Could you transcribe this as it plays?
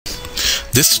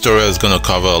This tutorial is going to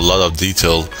cover a lot of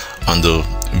detail on the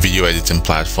video editing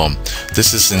platform.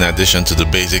 This is in addition to the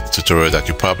basic tutorial that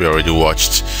you probably already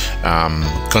watched.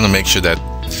 Going to make sure that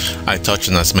I touch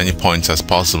on as many points as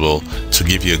possible to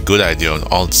give you a good idea on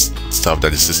all stuff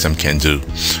that the system can do.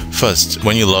 First,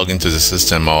 when you log into the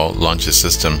system or launch the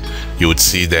system, you would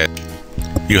see that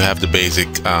you have the basic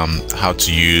how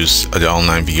to use the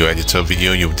online video editor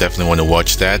video. You definitely want to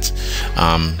watch that.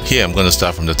 Here I'm going to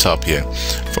start from the top here.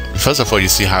 First of all, you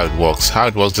see how it works. How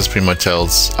it works just pretty much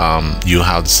tells you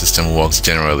how the system works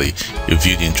generally. You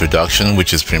view the introduction,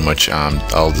 which is pretty much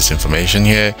all this information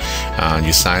here.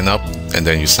 You sign up and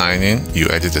then you sign in, you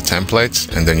edit the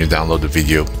template, and then you download the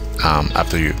video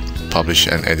after you publish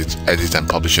and edit and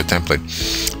publish your template.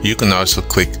 You can also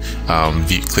click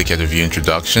at the view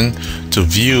introduction to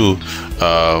view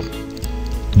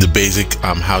the basic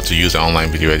how to use the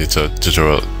online video editor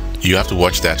tutorial. You have to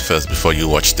watch that first before you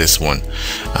watch this one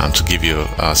to give you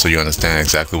so you understand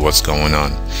exactly what's going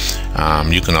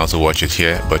on. You can also watch it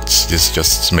here, but this is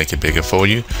just to make it bigger for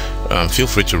you. Feel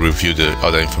free to review the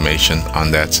other information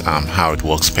on that how it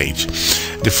works page.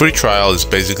 The free trial is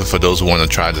basically for those who want to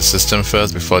try the system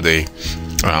first before they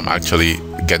actually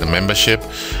get a membership.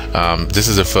 This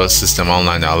is the first system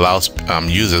online that allows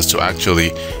users to actually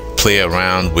play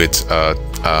around with a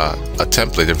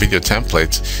template, a video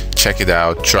template, check it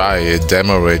out, try it,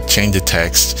 demo it, change the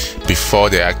text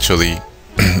before they actually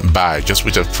buy, just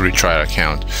with a free trial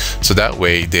account. So that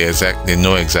way they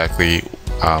know exactly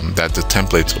that the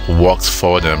template works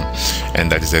for them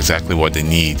and that is exactly what they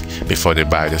need before they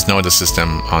buy. There's no other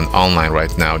system online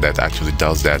right now that actually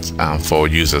does that for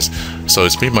users. So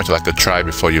it's pretty much like a try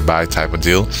before you buy type of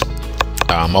deal.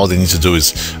 All they need to do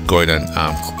is go ahead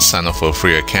and sign up for a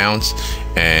free account,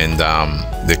 and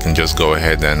they can just go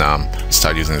ahead and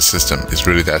start using the system. It's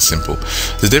really that simple.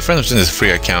 The difference between this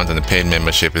free account and the paid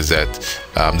membership is that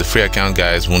the free account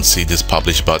guys won't see this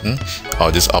publish button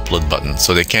or this upload button,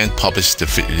 so they can't publish the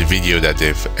video that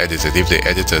they've edited. If they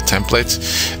edit a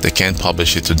template, they can't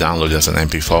publish it to download as an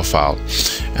MP4 file,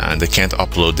 and they can't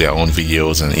upload their own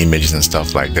videos and images and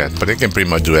stuff like that, but they can pretty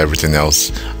much do everything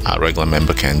else a regular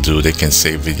member can do. They can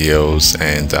save videos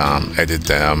and edit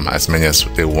them as many as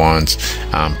they want,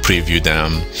 preview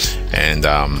them, and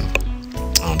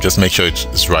just make sure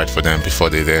it's right for them before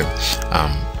they then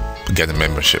get a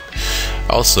membership.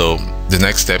 Also, the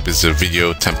next step is the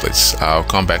video templates. I'll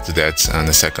come back to that in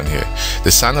a second here.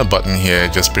 The sign up button here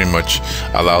just pretty much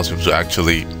allows people to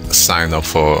actually sign up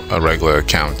for a regular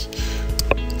account.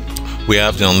 We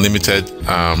have the unlimited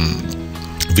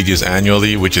videos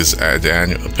annually, which is the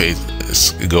annual pay.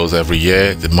 It goes every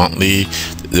year. The monthly,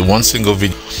 the one single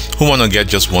video. Who want to get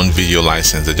just one video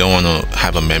license? They don't want to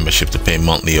have a membership to pay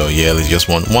monthly or yearly. Just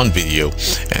want one video,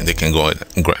 and they can go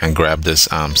and grab this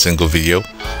single video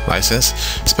license.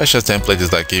 Special template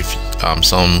is like if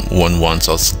someone wants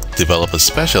us to develop a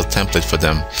special template for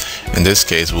them. In this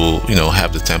case, we'll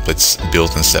have the templates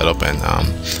built and set up and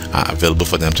available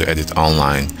for them to edit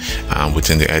online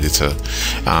within the editor.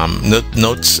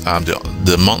 Note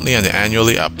the monthly and the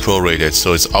annually are prorated,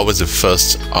 so it's always the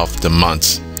first of the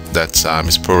month that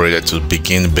is prorated to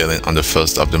begin billing on the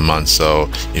first of the month. So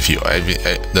if you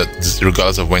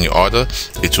regardless of when you order,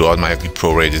 it will automatically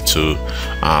prorate it to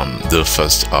the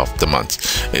first of the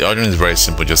month. The ordering is very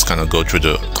simple. Just kind of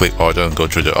click order and go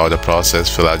through the order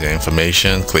process, fill out your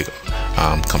information, click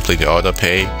complete the order,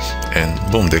 pay,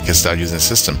 and boom, they can start using the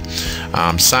system.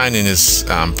 Sign in is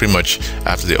pretty much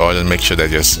after the order. Make sure that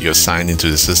you're signed into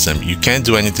the system. You can't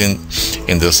do anything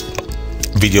in this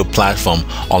video platform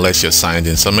unless you're signed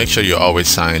in, so make sure you're always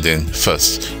signed in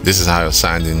first. This is how your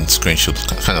signed in screen should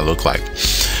kind of look like.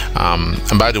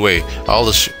 And by the way, all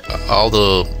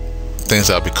the things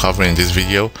I'll be covering in this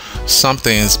video, some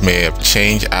things may have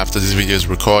changed after this video is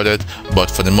recorded,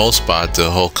 but for the most part the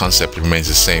whole concept remains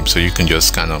the same, so you can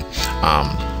just kind of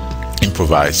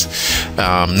improvise.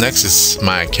 Next is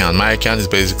my account. My account is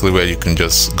basically where you can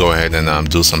just go ahead and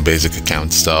do some basic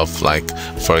account stuff, like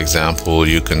for example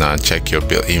you can check your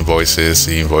bill invoices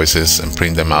and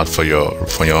print them out for your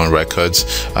own records,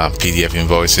 PDF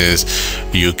invoices.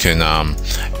 You can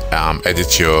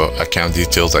edit your account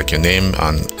details like your name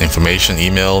and information,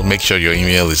 email. Make sure your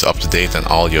email is up to date and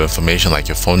all your information like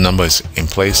your phone number is in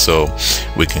place so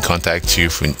we can contact you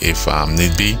if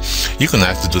need be. You can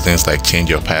actually do things like change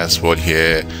your password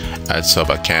here, add sub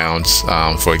accounts.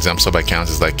 For example, sub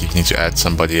accounts is like you need to add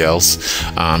somebody else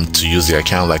to use the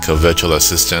account, like a virtual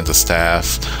assistant, a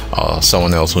staff, or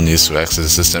someone else who needs to access the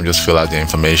system. Just fill out the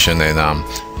information and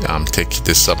take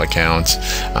this sub account,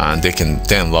 and they can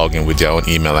then log in with their own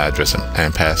email address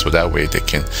and password. That way they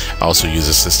can also use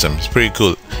the system. It's pretty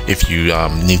cool if you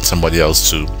need somebody else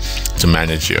to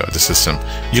manage the system.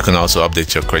 You can also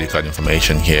update your credit card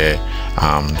information here,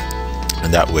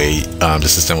 and that way the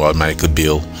system will automatically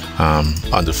bill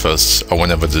on the first or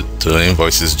whenever the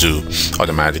invoices due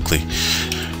automatically.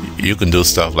 You can do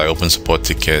stuff like open support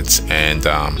tickets and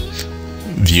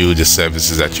view the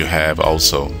services that you have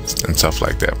also and stuff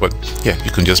like that. But yeah,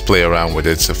 you can just play around with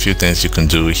it. It's a few things you can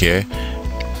do here.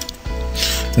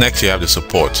 Next, you have the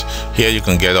support. Here you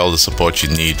can get all the support you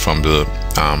need from the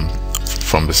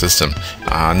system.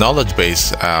 Knowledge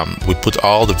base, we put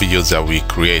all the videos that we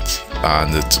create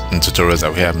and the tutorials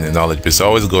that we have in the knowledge base.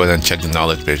 Always go ahead and check the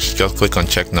knowledge base. Just click on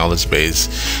check knowledge base.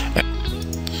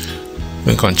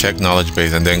 Click on check knowledge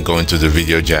base and then go into the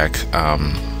video jack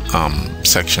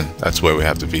section. That's where we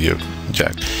have the video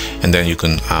jack, and then you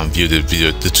can view the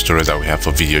tutorials that we have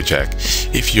for video jack.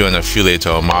 If you're an affiliate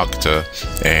or a marketer,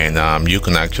 and you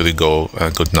can actually go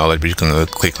to knowledge, but you can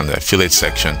click on the affiliate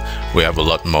section. We have a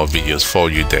lot more videos for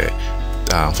you there.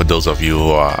 For those of you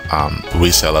who are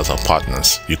resellers or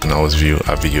partners, you can always view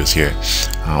our videos here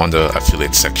on the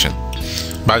affiliate section.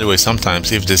 By the way,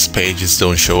 sometimes if these pages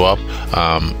don't show up,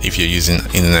 if you're using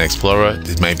Internet Explorer,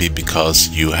 it may be because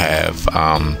you have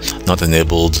not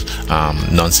enabled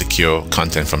non-secure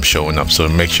content from showing up. So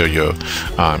make sure your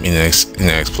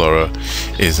Internet Explorer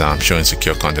is showing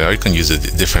secure content, or you can use a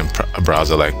different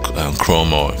browser like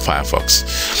Chrome or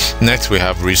Firefox. Next, we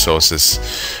have resources.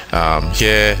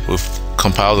 Here we've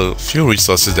compiled a few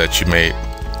resources that you may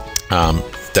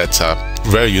that are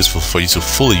very useful for you to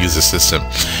fully use the system.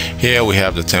 Here we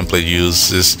have the template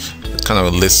uses, kind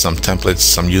of list some templates,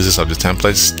 some uses of the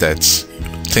templates, that's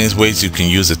ways you can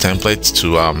use the templates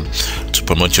to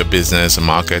promote your business,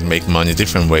 market, make money,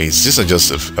 different ways. These are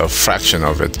just a fraction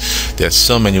of it. There's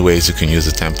so many ways you can use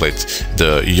the template.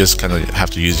 You just kind of have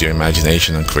to use your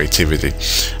imagination and creativity,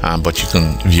 but you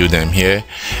can view them here.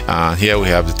 Here we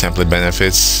have the template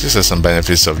benefits. These are some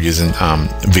benefits of using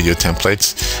video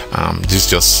templates. This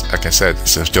just, like I said,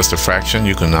 it's just a fraction.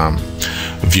 You can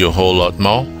view a whole lot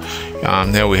more.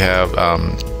 Here we have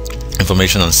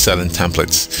information on selling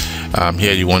templates.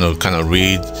 Here you want to kind of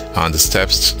read on the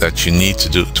steps that you need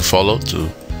to follow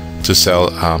to sell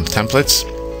templates.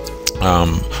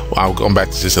 I'll go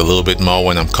back to this a little bit more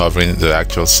when I'm covering the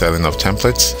actual selling of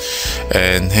templates.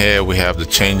 And here we have the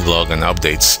change log and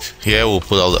updates. Here we'll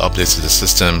put all the updates to the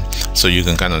system so you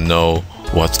can kind of know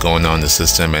what's going on in the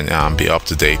system and be up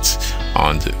to date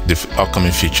on the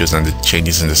upcoming features and the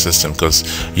changes in the system, because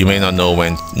you may not know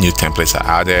when new templates are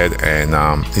added and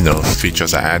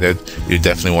features are added. You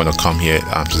definitely want to come here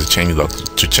to the change log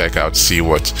to check out, see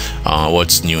what's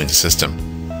new in the system.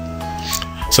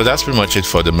 So that's pretty much it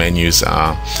for the menus.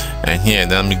 And here,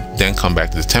 then come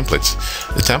back to the templates.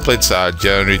 The templates are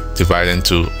generally divided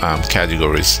into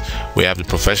categories. We have the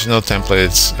professional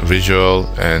templates, visual,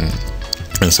 and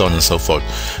so on and so forth.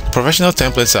 The professional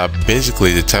templates are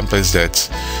basically the templates that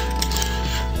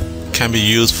can be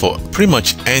used for pretty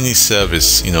much any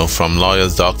service, from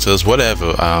lawyers, doctors,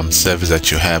 whatever service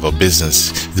that you have or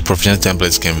business. The professional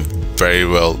templates can very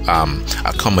well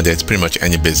accommodate pretty much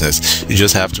any business. You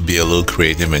just have to be a little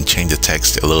creative and change the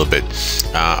text a little bit.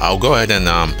 I'll go ahead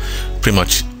and pretty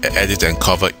much edit and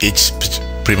cover each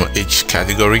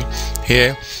category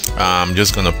here. I'm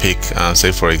just gonna pick,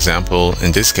 say for example,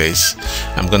 in this case,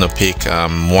 I'm gonna pick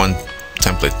one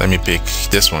template. Let me pick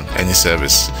this one, any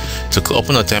service. To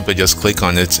open a template, just click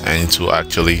on it and it will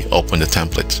actually open the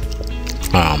template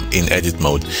in edit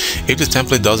mode. If the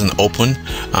template doesn't open,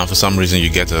 for some reason you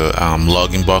get a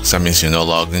login box, that means you're not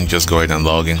logged in. Just go ahead and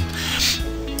log in.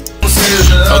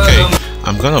 Okay,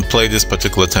 I'm gonna play this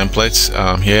particular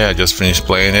template here. I just finished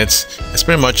playing it. It's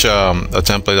pretty much a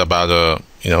template about a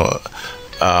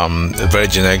very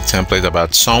generic template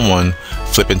about someone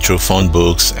flipping through phone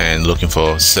books and looking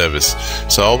for service.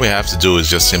 So all we have to do is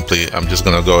just simply, I'm just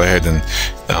gonna go ahead and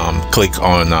click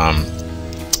on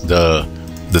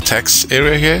the text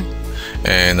area here,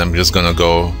 and I'm just gonna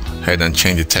go ahead and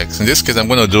change the text. In this case, I'm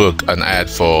gonna do an ad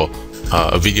for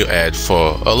a video ad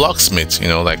for a locksmith,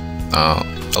 like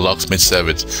a locksmith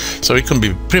service. So it can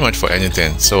be pretty much for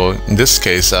anything. So in this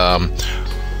case,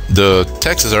 the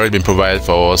text has already been provided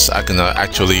for us. I can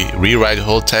actually rewrite the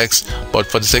whole text, but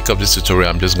for the sake of this tutorial,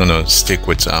 I'm just gonna stick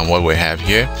with what we have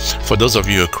here. For those of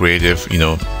you who are creative,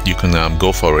 you can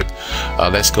go for it.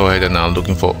 Let's go ahead and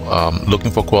looking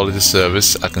for quality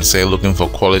service. I can say looking for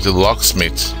quality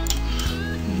locksmith.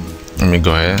 Let me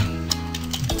go ahead,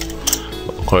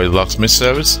 quality locksmith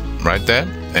service right there,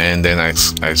 and then I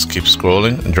keep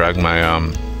scrolling and drag my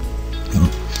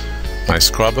my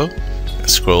scrubber,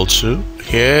 scroll through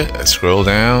here, scroll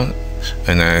down,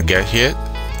 and I get here,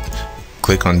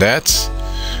 click on that.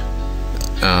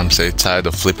 Say tired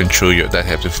of flipping through that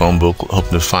hefty phone book, hope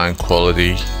to find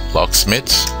quality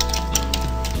locksmiths.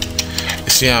 You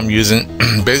see, I'm using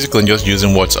basically just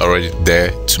using what's already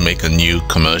there to make a new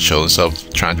commercial instead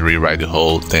of trying to rewrite the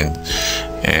whole thing.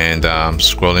 And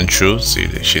scrolling through, see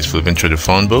she's flipping through the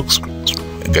phone books,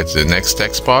 get to the next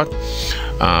text part.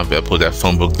 I'll put that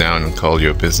phone book down and call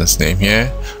your business name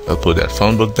here. I'll put that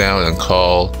phone book down and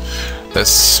call,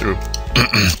 let's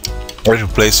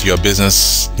replace your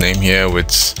business name here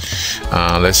with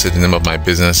let's say the name of my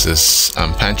business is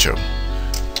Pancho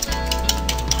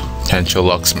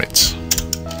Locksmith.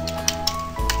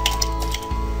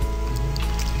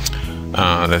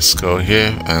 Let's go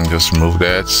here and just remove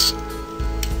that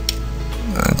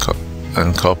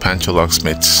and call Pancho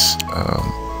Locksmith.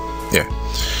 Yeah,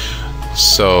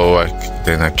 so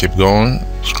then I keep going,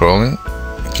 scrolling,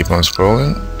 keep on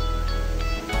scrolling.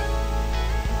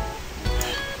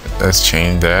 Let's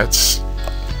change that.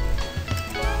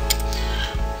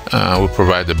 We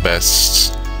provide the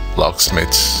best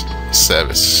locksmith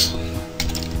service.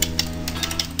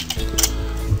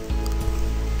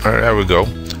 All right, there we go.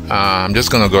 I'm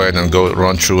just gonna go ahead and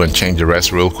run through and change the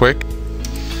rest real quick.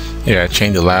 Yeah,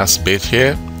 change the last bit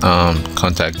here.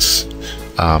 Contact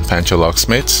Pancho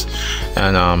Locksmith,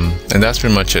 and that's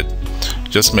pretty much it.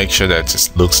 Just make sure that it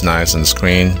looks nice on the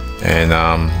screen, and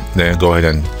then go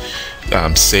ahead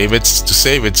and save it. To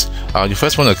save it, you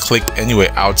first want to click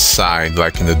anywhere outside,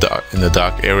 like in the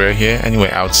dark area here,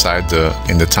 anywhere outside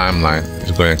in the timeline.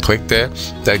 You go ahead and click there.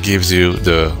 That gives you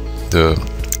the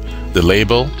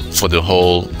label for the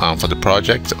whole for the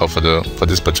project, or for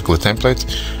this particular template.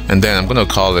 And then I'm going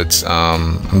to call it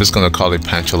I'm just going to call it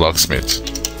Pancho Locksmith.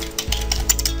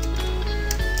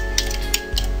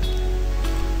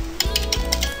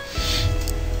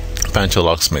 Pancho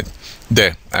Locksmith.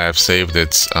 There, I have saved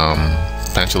it,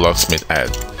 Pancho Locksmith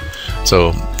ad.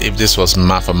 So if this was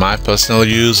for my personal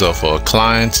use or for a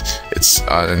client,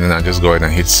 and then I just go ahead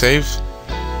and hit save.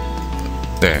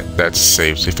 There, that's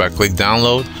saved. So if I click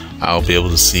download, I'll be able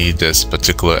to see this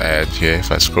particular ad here. If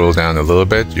I scroll down a little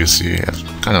bit, you see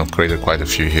I've kind of created quite a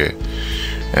few here,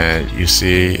 and you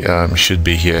see it should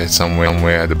be here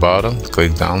somewhere at the bottom.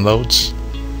 Click downloads,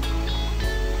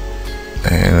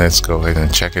 and let's go ahead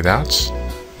and check it out.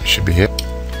 It should be here.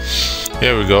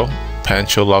 Here we go,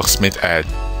 Pancho Locksmith ad.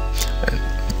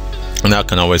 And I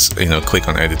can always click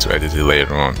on edit to edit it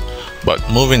later on. But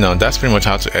moving on, that's pretty much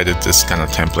how to edit this kind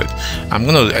of template. I'm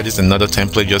going to edit another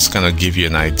template, just kind of give you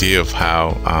an idea of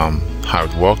how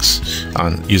it works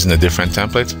on using a different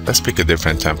template. Let's pick a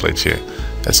different template here.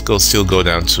 Let's still go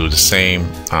down to the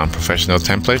same professional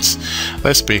templates.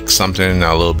 Let's pick something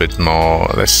a little bit more.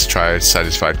 Let's try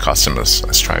satisfied customers.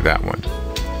 Let's try that one.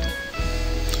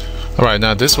 All right,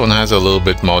 now this one has a little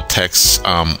bit more text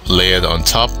layered on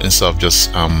top instead of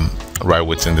just right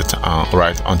within the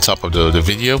right on top of the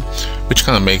video, which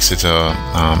kind of makes it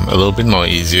a little bit more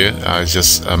easier. It's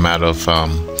just a matter of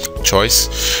choice.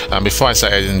 Before I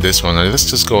start editing this one, let's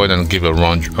just go ahead and give a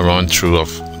run through of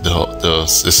the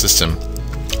system.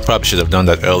 Probably should have done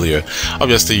that earlier.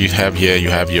 Obviously, you have your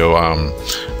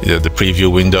the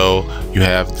preview window. You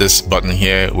have this button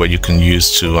here where you can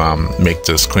use to make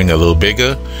the screen a little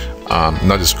bigger.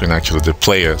 Not the screen, actually, the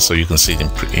player, so you can see it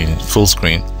in full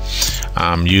screen.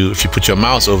 If you put your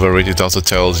mouse over it, it also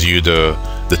tells you the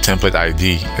template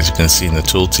ID, as you can see in the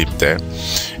tooltip there.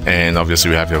 And obviously,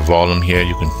 we have your volume here.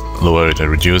 You can lower it and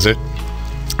reduce it.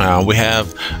 We have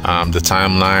the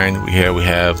timeline. Here we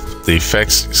have the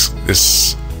effects.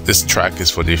 This track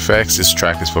is for the effects, this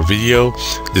track is for video,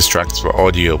 this track is for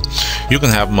audio. You can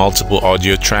have multiple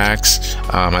audio tracks,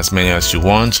 as many as you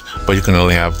want, but you can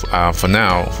only have, for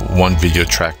now, one video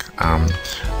track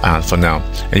for now.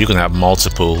 And you can have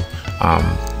multiple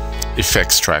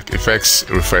effects track. Effects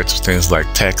refer to things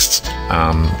like text,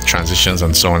 transitions,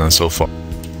 and so on and so forth.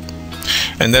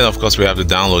 And then, of course, we have the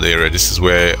download area. This is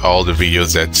where all the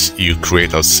videos that you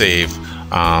create or save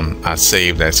are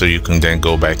saved, so you can then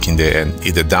go back in there and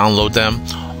either download them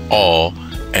or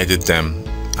edit them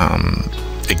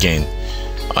again,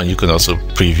 and you can also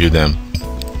preview them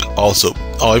also,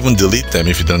 or even delete them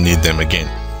if you don't need them again.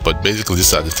 But basically,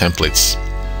 these are the templates,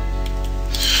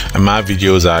 and my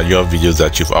videos are your videos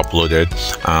that you've uploaded.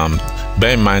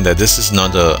 Bear in mind that this is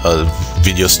not a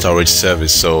video storage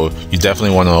service, so you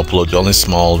definitely want to upload only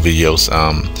small videos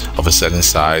of a certain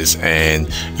size, and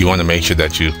you want to make sure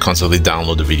that you constantly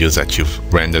download the videos that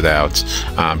you've rendered out,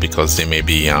 because they may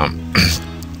be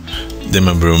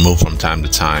removed from time to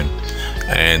time.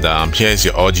 And here's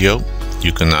your audio.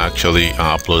 You can actually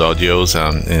upload audios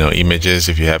and images.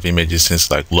 If you have images, things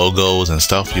like logos and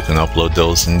stuff, you can upload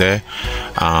those in there.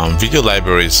 Video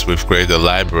libraries, we've created a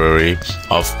library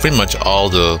of pretty much all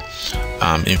the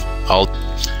all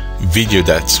video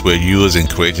that we're using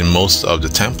creating most of the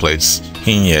templates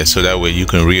in here, so that way you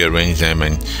can rearrange them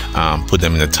and put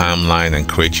them in a timeline and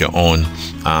create your own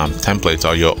templates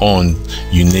or your own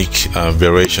unique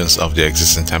variations of the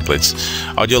existing templates.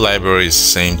 Audio library is the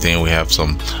same thing. We have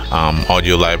some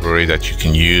audio library that you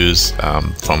can use,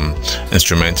 from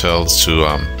instrumentals to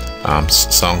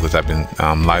songs that have been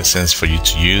licensed for you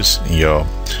to use in your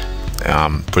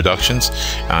productions.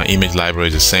 Image library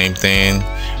is the same thing.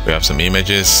 We have some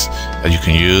images that you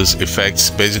can use.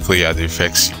 Effects basically are the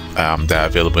effects that are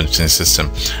available in the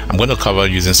system. I'm going to cover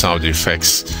using some of the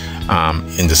effects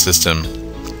in the system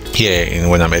here,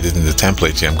 and when I'm editing the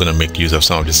template here, I'm going to make use of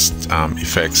some of these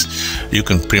effects. You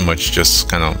can pretty much just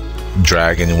kind of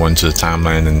drag anyone to the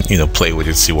timeline and play with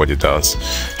it, see what it does.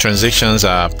 Transitions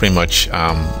are pretty much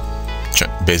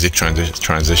basic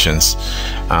transitions.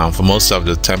 For most of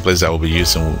the templates that we'll be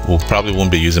using, we probably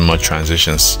won't be using much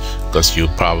transitions because you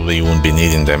probably won't be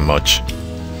needing them much.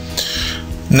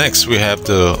 Next, we have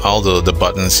all the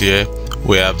buttons here.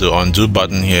 We have the undo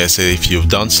button here. Say if you've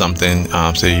done something,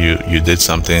 say you did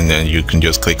something, then you can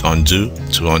just click undo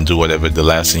to undo whatever the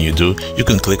last thing you do. You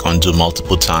can click undo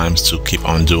multiple times to keep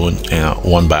undoing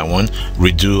one by one.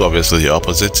 Redo, obviously the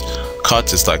opposite.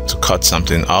 Cut is like to cut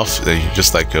something off,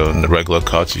 just like a regular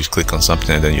cut. You click on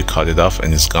something and then you cut it off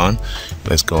and it's gone.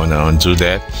 Let's go and undo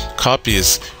that. Copy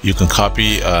is you can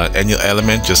copy any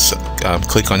element, just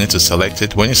click on it to select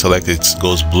it. When you select it, it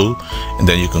goes blue, and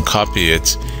then you can copy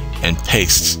it and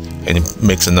paste, and it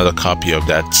makes another copy of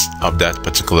that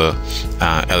particular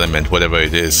element, whatever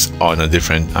it is, on a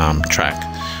different track.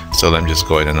 So let me just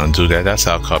go ahead and undo that. That's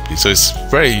our copy. So it's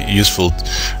very useful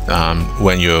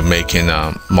when you're making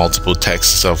multiple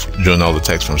texts, of doing all the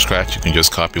text from scratch. You can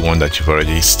just copy one that you've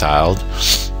already styled,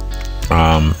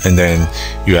 and then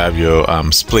you have your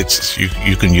splits.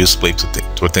 You can use splits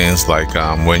for things like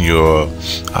when you're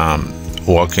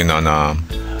working on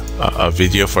a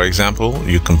video, for example.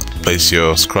 You can place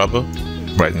your scrubber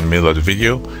right in the middle of the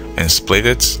video and split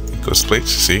it. Go split.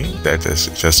 See, that is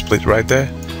just split right there.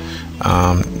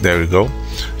 There we go.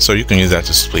 So you can use that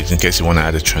to split in case you want to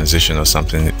add a transition or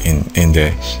something in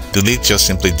there. Delete just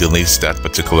simply deletes that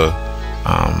particular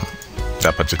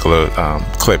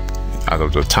clip out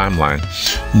of the timeline.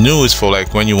 New is for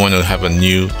like when you want to have a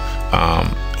new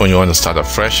when you want to start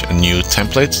afresh, a new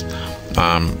template.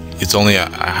 It's only a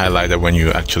highlighter when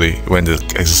your existing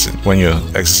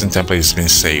template is being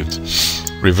saved.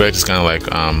 Revert is kind of like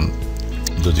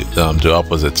the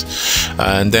opposite.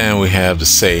 And then we have the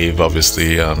save,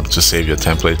 obviously, to save your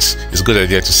templates. It's a good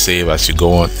idea to save as you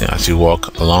go on, as you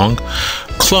walk along.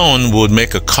 Clone would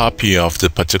make a copy of the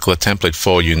particular template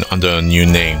for you under a new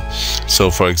name.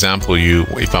 So for example,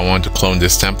 if I want to clone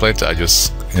this template, I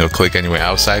just click anywhere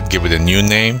outside, give it a new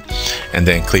name, and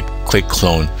then click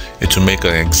clone. It will make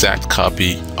an exact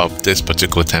copy of this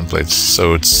particular template.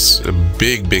 So it's a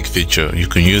big feature. You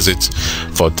can use it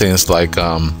for things like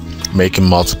making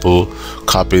multiple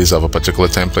copies of a particular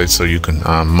template, so you can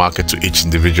market to each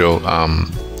individual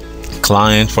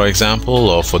client, for example,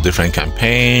 or for different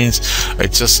campaigns.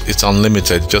 It's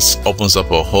unlimited. It just opens up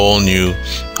a whole new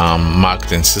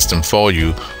marketing system for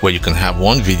you, where you can have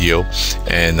one video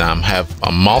and have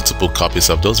multiple copies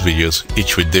of those videos,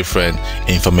 each with different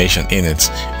information in it.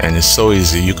 And it's so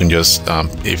easy. You can just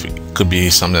if it could be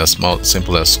something as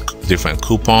simple as different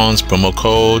coupons, promo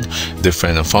code,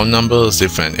 different phone numbers,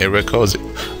 different area codes,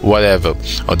 whatever,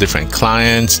 or different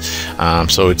clients.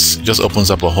 So it just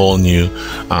opens up a whole new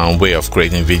way of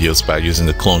creating videos by using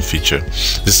the clone feature.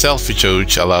 The sell feature,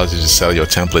 which allows you to sell your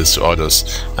templates to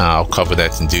others. I'll cover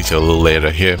that in detail a little later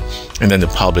here. And then the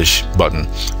publish button.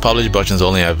 Publish button is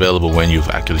only available when you've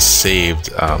actually saved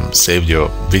your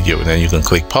video, and then you can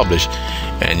click publish,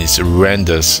 and it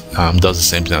renders, does the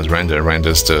same thing as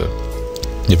renders the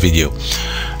video.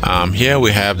 Here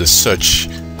we have the search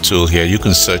tool. Here you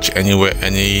can search anywhere,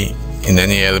 in any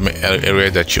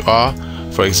area that you are.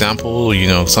 For example,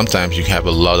 sometimes you have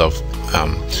a lot of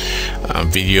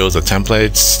videos or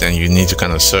templates, then you need to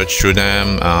kind of search through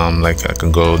them. Like I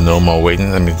can go no more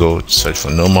waiting. Let me go search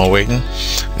for no more waiting.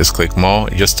 Just click more.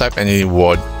 Just type any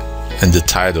word in the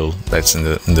title that's in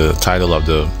the title of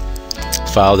the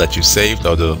file that you saved,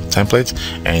 or the template,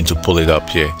 and to pull it up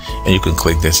here. And you can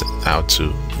click this out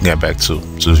to get back to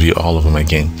view all of them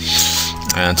again.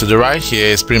 And to the right here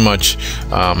is pretty much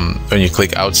when you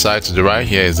click outside, to the right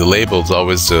here is the label. It's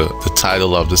always the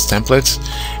title of this template,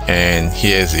 and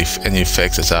here's if any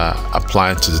effects that are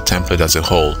applied to the template as a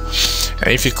whole.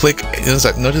 And if you click,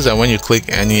 notice that when you click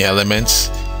any elements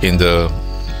in the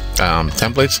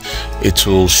template, it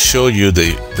will show you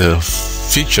the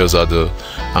features or the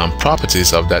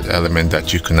properties of that element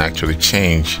that you can actually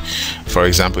change. For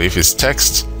example, if it's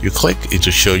text, you click, it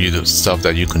will show you the stuff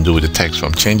that you can do with the text,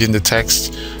 from changing the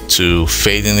text to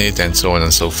fading it and so on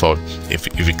and so forth. If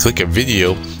you click a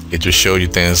video, it will show you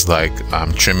things like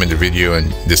trimming the video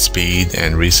and the speed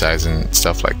and resizing,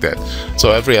 stuff like that.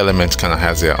 So every element kind of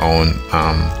has their own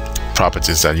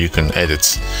properties that you can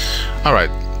edit. All right,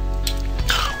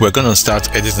 we're going to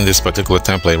start editing this particular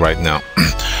template right now.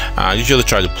 I usually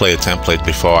try to play a template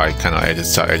before I kind of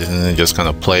start editing, and just kind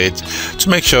of play it to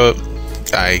make sure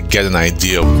I get an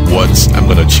idea of what I'm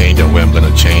going to change and where I'm going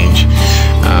to change.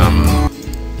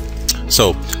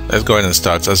 So let's go ahead and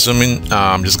start. Assuming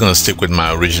I'm just going to stick with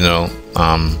my original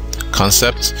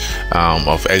concept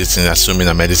of editing, assuming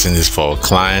I'm editing this for a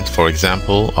client, for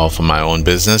example, or for my own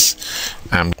business.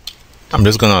 I'm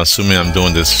just going to assume I'm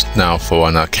doing this now for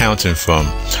an accounting firm.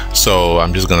 So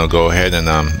I'm just going to go ahead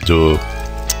and do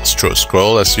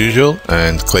scroll as usual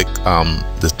and click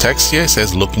the text here. It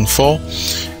says looking for,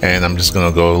 and I'm just going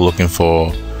to go looking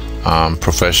for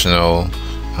professional,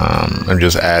 and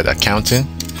just add accounting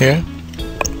here.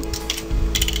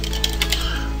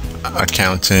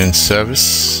 Accounting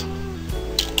service.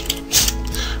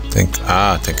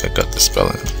 I think I got the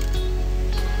spelling.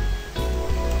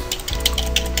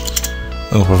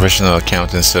 Professional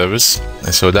accounting service.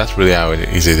 And so that's really how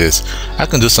easy it is. I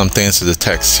can do some things to the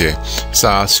text here. So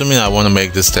assuming I want to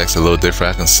make this text a little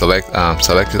different, I can select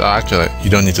it. Oh, actually, you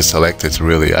don't need to select it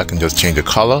really. I can just change the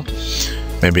color.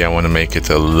 Maybe I want to make it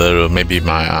a little, maybe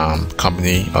my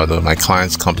company or my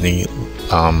client's company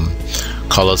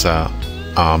colors are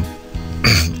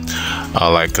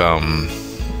like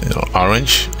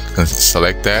orange. I can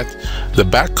select that. The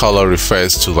back color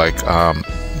refers to like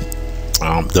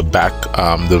the back,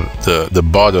 the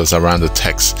borders around the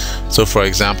text. So for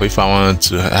example, if I wanted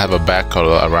to have a back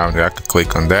color around it, I could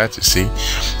click on that. You see,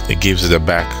 it gives it a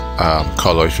back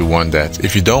color if you want that.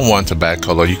 If you don't want a back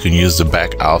color, you can use the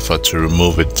back alpha to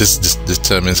remove it. This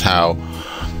determines how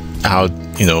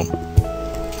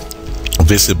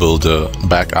visible the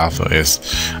back alpha is.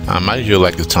 I usually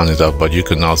like to turn it up, but you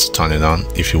can also turn it on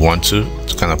if you want to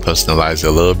kind of personalize it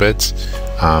a little bit.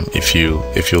 If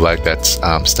you like that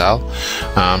style.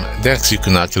 Next, you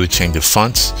can actually change the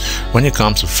fonts. When it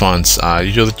comes to fonts, I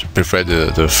usually prefer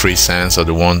the free sans, or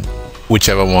the one,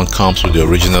 whichever one comes with the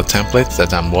original template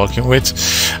that I'm working with.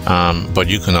 But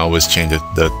you can always change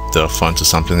the font to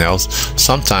something else.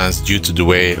 Sometimes, due to the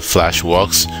way Flash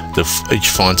works, each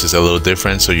font is a little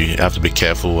different, so you have to be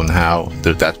careful on how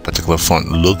that particular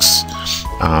font looks.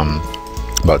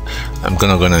 But I'm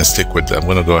gonna go ahead and stick with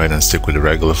the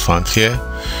regular font here.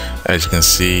 As you can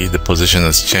see, the position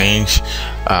has changed.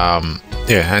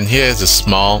 Yeah, and here is the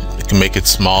small. You can make it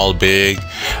small, big.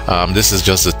 This is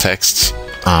just the text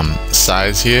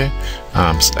size here.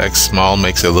 X small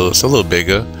makes it it's a little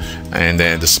bigger, and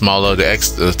then the smaller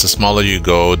the smaller you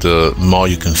go, the more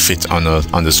you can fit on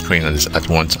the screen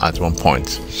at one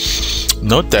point.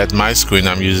 Note that my screen,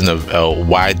 I'm using a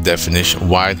wide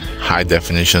high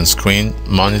definition screen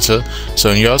monitor. So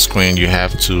in your screen, you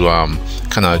have to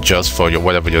kind of adjust for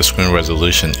whatever your screen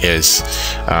resolution is.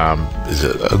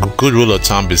 A good rule of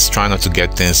thumb is try not to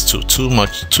get things too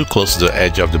close to the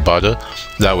edge of the border.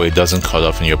 That way it doesn't cut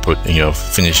off in your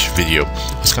finished video.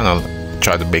 Just kind of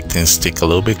try to make things stick a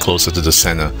little bit closer to the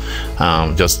center,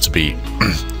 just to be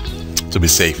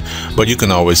safe. But you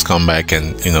can always come back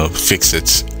and fix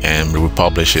it and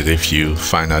republish it if you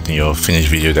find out in your finished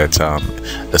video that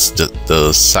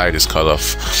the side is cut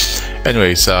off.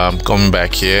 Anyways, coming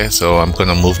back here, so I'm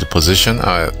gonna move the position.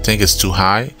 I think it's too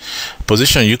high.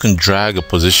 Position, you can drag a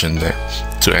position there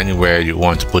to anywhere you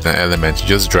want to put an element. You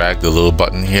just drag the little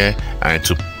button here and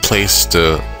to place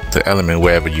the element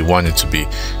wherever you want it to be.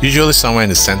 Usually somewhere in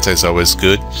the center is always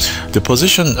good. The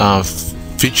position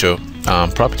feature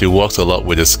property works a lot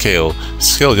with the scale.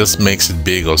 Scale just makes it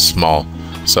big or small.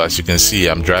 So as you can see,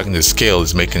 I'm dragging the scale,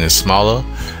 it's making it smaller.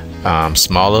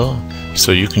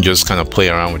 So you can just kind of play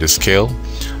around with the scale.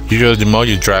 Usually the more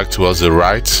you drag towards the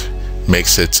right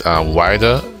makes it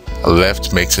wider,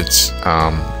 left makes it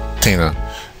thinner.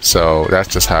 So that's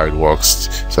just how it works.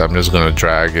 So I'm just going to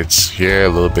drag it here a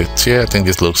little bit here. I think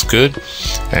this looks good,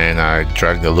 and I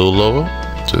drag it a little lower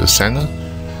to the center,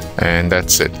 and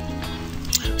that's it.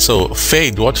 So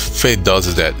fade, what fade does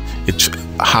is that it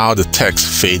how the text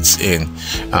fades in.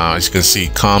 As you can see,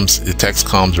 the text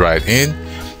comes right in,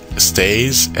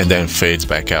 stays, and then fades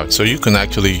back out. So you can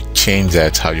actually change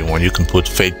that how you want. You can put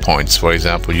fade points. For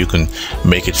example, you can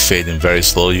make it fade in very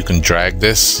slow. You can drag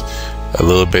this a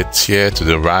little bit here to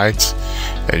the right,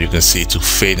 and you can see to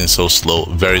fade in so slow,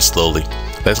 very slowly.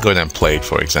 Let's go ahead and play it,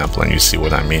 for example, and you see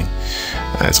what I mean.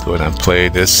 Let's go ahead and play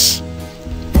this,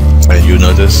 and you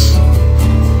notice,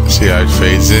 see how it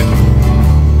fades in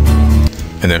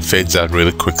and then fades out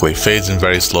really quickly. Fades in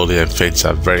very slowly and fades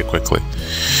out very quickly.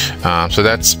 So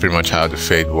that's pretty much how the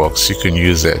fade works. You can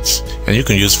use it, and you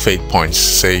can use fade points.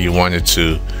 Say you wanted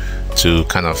to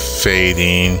kind of fade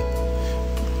in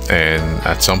and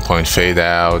at some point fade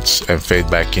out and fade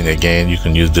back in again. You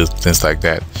can use things like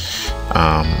that.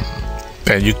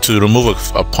 And to remove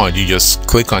a point, you just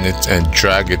click on it and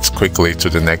drag it quickly to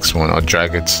the next one, or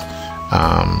drag it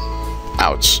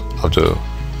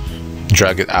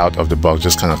out of the box.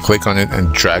 Just kind of click on it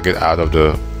and drag it out of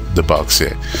the box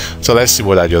here. So let's see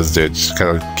what I just did, just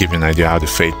kind of give you an idea how the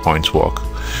fade points work.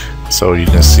 So you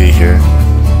can see here,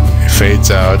 it fades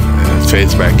out and it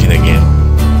fades back in again.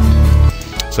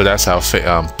 So that's how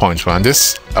points run.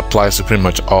 This applies to pretty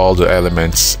much all the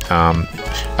elements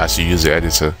as you use the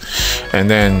editor. And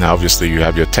then obviously you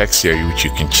have your text here, which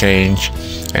you can change,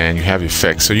 and you have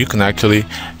effects. So you can actually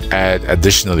add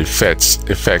additional effects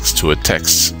to a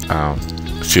text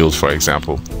field, for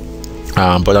example.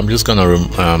 But I'm just gonna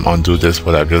undo this,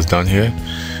 what I've just done here.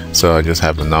 So I just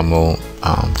have a normal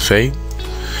fade,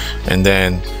 and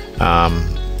then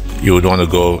you would want to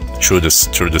go through this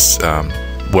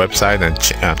website and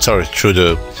through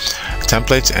the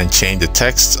template and change the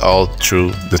text all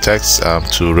through the text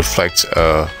to reflect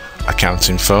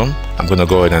accounting firm. I'm gonna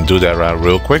go ahead and do that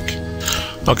real quick.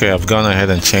 Okay, I've gone ahead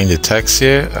and changed the text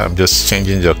here. I'm just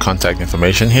changing the contact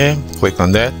information here. Click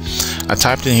on that. I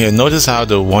typed in here. Notice how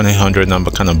the 1-800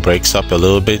 number kind of breaks up a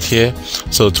little bit here.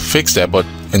 So to fix that, but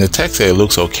in the text here, it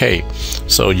looks okay.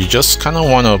 So you just kind of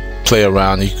want to play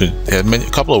around. You could,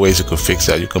 a couple of ways you could fix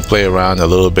that. You can play around a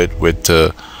little bit with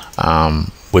the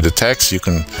text. You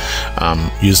can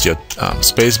use your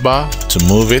space bar to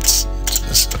move it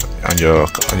on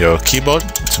your keyboard,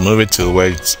 to move it to where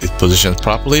it's positioned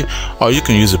properly, or you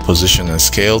can use the position and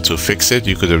scale to fix it.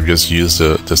 You could have just used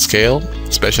the scale,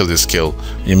 especially the scale.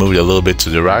 You move it a little bit to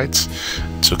the right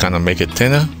to kind of make it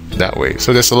thinner that way.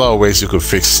 So there's a lot of ways you could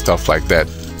fix stuff like that.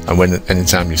 And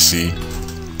anytime you see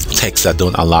text that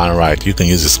don't align right, you can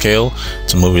use the scale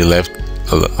to move it left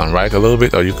and right a little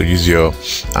bit, or you could use your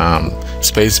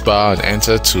space bar and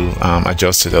enter to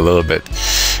adjust it a little bit.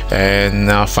 And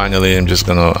now finally I'm just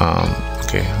gonna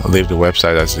leave the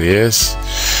website as it is,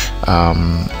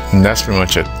 and that's pretty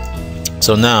much it.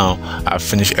 So now I've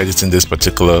finished editing this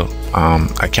particular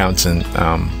accounting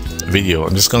video.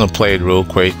 I'm just gonna play it real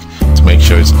quick to make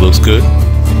sure it looks good.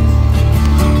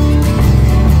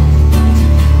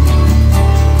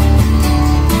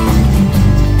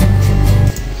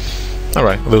 All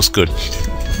right, looks good.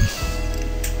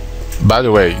 By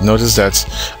the way, notice that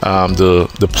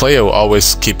the player will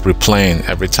always keep replaying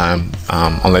every time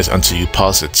until you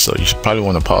pause it. So you should probably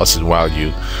want to pause it while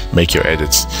you make your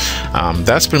edits.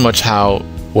 That's pretty much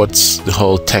what's the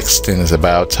whole text thing is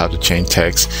about, how to change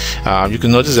text. You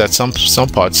can notice that some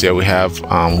parts here we have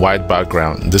white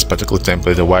background. In this particular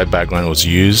template, the white background was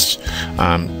used.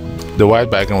 The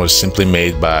white background was simply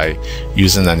made by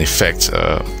using an effect.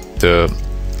 The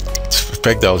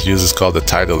effect that was used is called the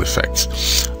title effect.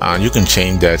 You can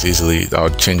change that easily, or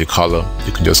change the color.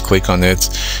 You can just click on it,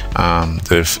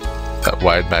 that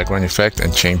white background effect,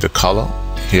 and change the color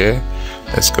here.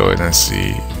 Let's go ahead and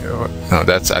see. No,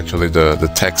 that's actually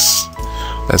the text.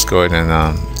 Let's go ahead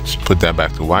and put that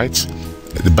back to white,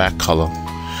 the back color.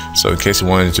 So in case you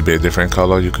want it to be a different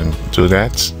color, you can do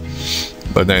that.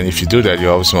 But then if you do that, you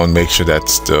always want to make sure that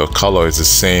the color is the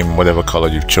same. Whatever color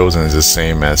you've chosen is the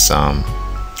same as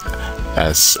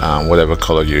whatever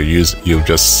color you've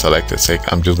just selected. Say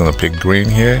I'm just gonna pick green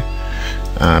here,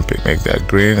 make that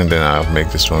green, and then I'll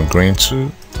make this one green too.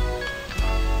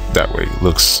 That way it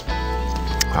looks,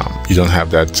 you don't have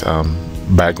that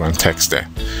background text there.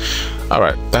 All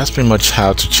right, that's pretty much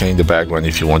how to change the background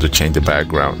if you want to change the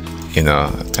background in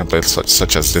a template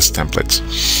such as this template.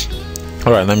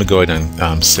 All right, let me go ahead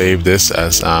and save this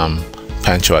as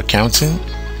Pancho Accounting.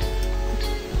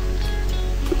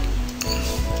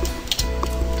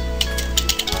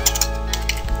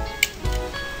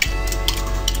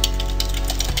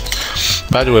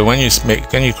 By the way, when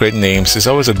you create names, it's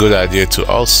always a good idea to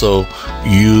also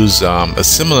use a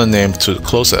similar name to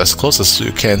as close as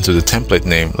you can to the template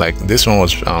name. Like this one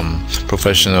was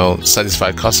professional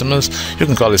satisfied customers. You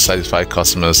can call it satisfied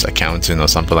customers accounting or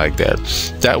something like that.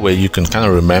 That way you can kind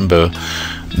of remember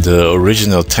the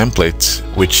original template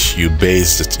which you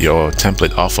based your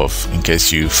template off of, in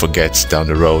case you forget down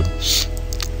the road.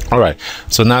 Alright,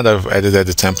 so now that I've edited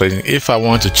the template, if I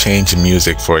want to change the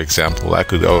music, for example, I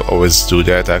could always do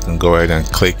that. I can go ahead and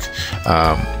click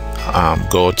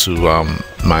go to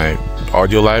my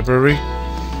audio library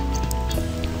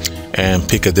and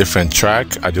pick a different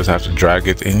track. I just have to drag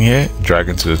it in here, drag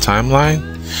into the timeline.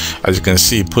 As you can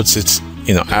see, it puts it,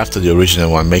 you know, after the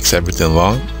original one, makes everything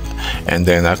long. And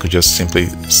then I could just simply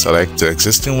select the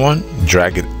existing one,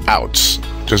 drag it out,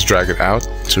 just drag it out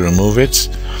to remove it,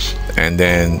 and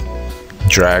then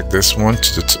drag this one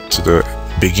to the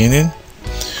beginning.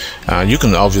 You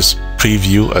can obviously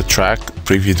preview a track,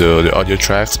 preview the audio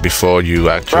tracks before you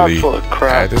actually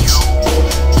add it.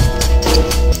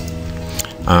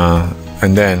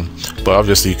 And then, but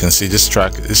obviously you can see this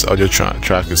audio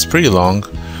track is pretty long,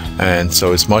 and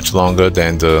so it's much longer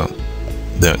than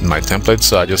my template.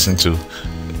 So I just need to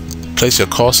place your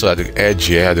cursor at the edge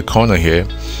here, at the corner here,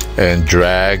 and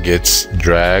drag it,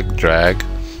 drag,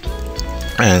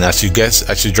 and as you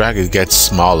drag it, gets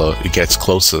smaller, it gets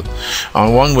closer.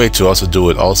 And one way to also do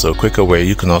it, also a quicker way,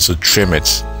 you can also trim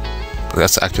it.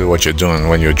 That's actually what you're doing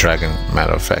when you're dragging.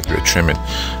 Matter of fact, you're trimming.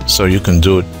 So you can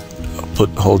do it.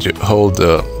 Hold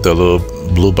the little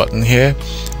blue button here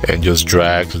and just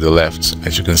drag to the left.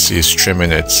 As you can see, it's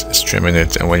trimming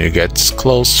it, and when you get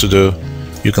close to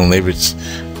you can leave it,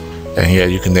 and here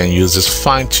you can then use this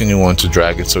fine-tuning one to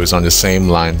drag it so it's on the same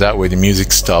line. That way the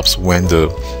music stops when the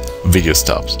video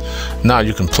stops. Now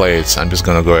you can play it. I'm just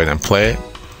gonna go ahead and play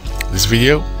this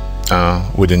video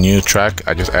with the new track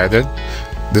I just added.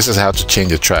 This is how to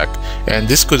change the track, and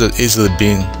this could have easily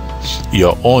been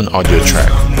your own audio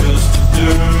track.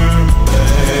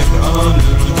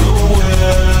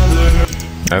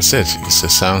 That's it. It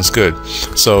sounds good.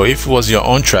 So if it was your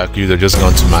own track, you'd have just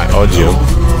gone to my audio.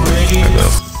 I'm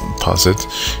gonna pause it.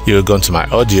 You'd gone to my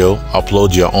audio,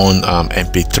 upload your own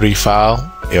MP3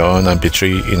 file, your own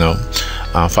MP3,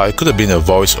 file. It could have been a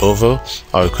voiceover,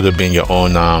 or it could have been your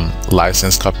own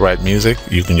licensed copyright music.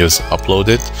 You can just upload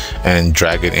it and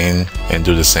drag it in and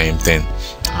do the same thing.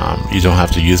 You don't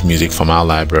have to use music from our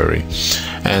library.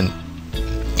 And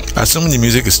assuming the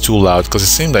music is too loud, because it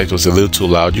seemed like it was a little too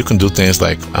loud, you can do things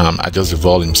like adjust the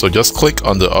volume. So just click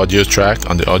on the audio track,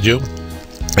 on the audio,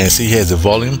 and see here's the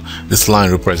volume. This line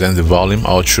represents the volume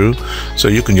all through. So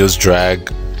you can just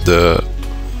drag the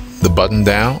button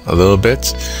down a little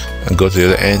bit and go to the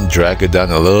other end, drag it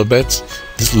down a little bit.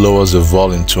 This lowers the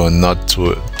volume to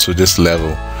this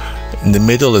level. In the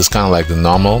middle is kind of like the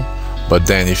normal, but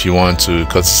then if you want to,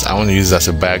 because I want to use it as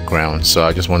a background, so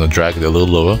I just want to drag it a little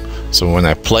lower. So when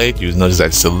I play it, you notice that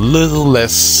it's a little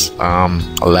less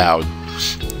loud,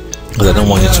 because I don't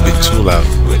want it to be too loud.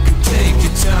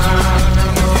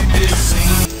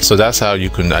 So that's how you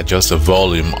can adjust the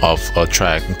volume of a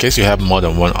track. In case you have more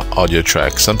than one audio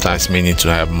track, sometimes you may need to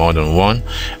have more than one,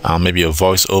 maybe a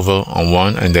voiceover on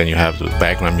one, and then you have the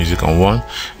background music on one.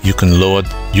 You can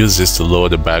use this to lower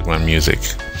the background music,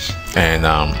 and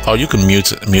or you can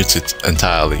mute it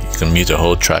entirely. You can mute the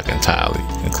whole track entirely.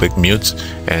 You can click mute,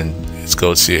 and it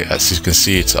goes here. As you can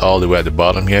see, it's all the way at the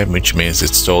bottom here, which means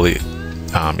it's totally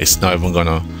it's not even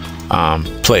gonna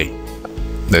play.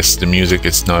 That's the music.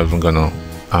 It's not even gonna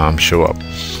show up.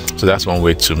 So that's one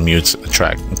way to mute a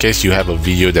track. In case you have a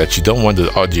video that you don't want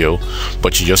the audio,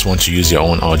 but you just want to use your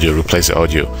own audio, replace the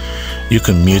audio, you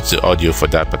can mute the audio for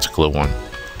that particular one.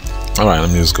 Alright, let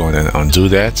me just go in and undo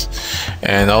that.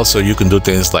 And also you can do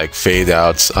things like fade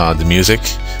out the music.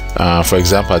 For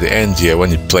example, at the end here,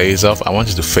 when it plays off, I want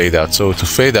it to fade out. So to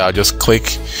fade out, just click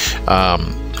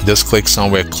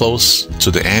somewhere close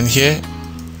to the end here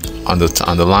on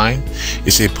the line.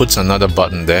 You see it puts another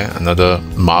button there, another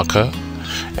marker,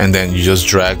 and then you just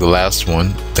drag the last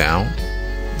one down,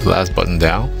 the last button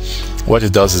down. What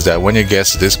it does is that when it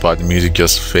gets to this part, the music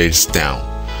just fades down.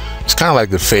 It's kind of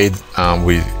like the fade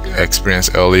we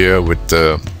experienced earlier with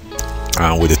the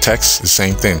text, the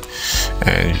same thing,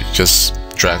 and it just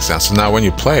drags down. So now when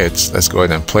you play it, let's go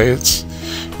ahead and play it.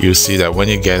 You see that when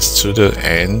it gets to the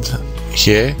end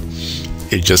here,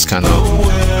 it just kind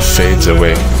of fades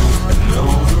away.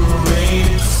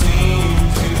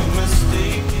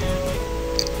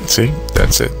 See,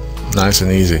 that's it. Nice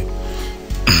and easy.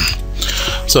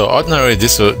 So ordinarily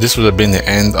this would have been the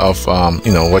end of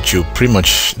you know, what you pretty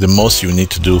much the most you need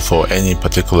to do for any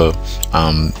particular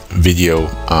video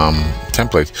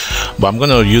template. But I'm going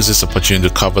to use this opportunity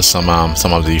to cover some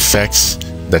of the effects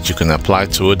that you can apply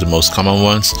to it, the most common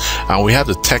ones. And we have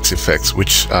the text effects,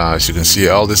 which as you can see,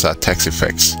 all these are text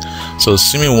effects. So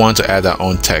assuming we want to add our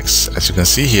own text, as you can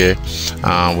see here,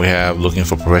 we have looking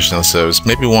for professional service.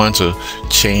 Maybe we want to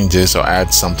change this or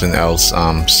add something else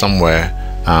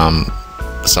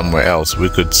somewhere else. We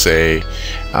could say,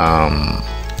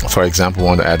 for example, we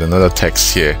want to add another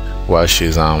text here while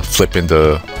she's flipping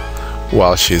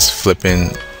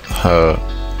her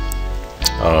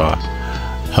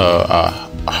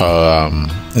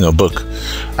you know, book.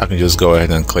 I can just go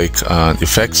ahead and click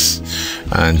effects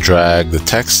and drag the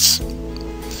text.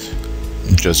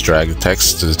 Just drag the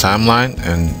text to the timeline,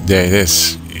 and there it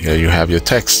is. Here you have your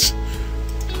text.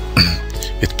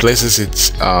 It places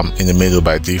it in the middle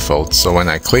by default. So when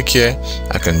I click here,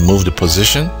 I can move the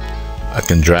position. I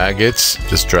can drag it,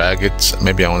 just drag it.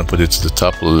 Maybe I want to put it to the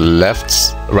top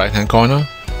left right hand corner.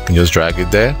 I can just drag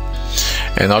it there.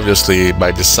 And obviously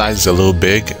by the size it's a little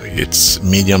big, it's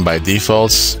medium by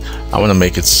default. I want to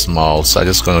make it small, so I'm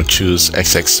just going to choose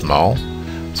XX small.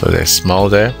 So there's small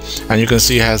there, and you can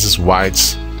see it has this white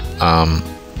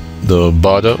the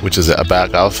border, which is a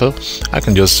back alpha. I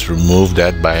can just remove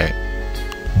that by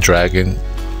dragging,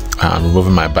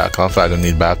 removing my back alpha. I don't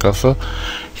need back alpha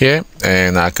here,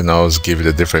 and I can always give it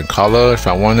a different color if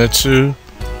I wanted to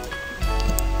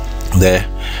there.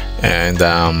 And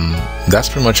that's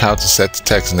pretty much how to set the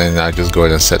text. And then I just go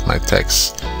ahead and set my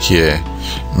text here.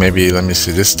 Maybe let me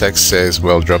see, this text says,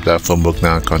 well, drop that phone book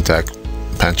now, contact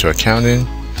Pancho Accounting.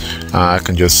 I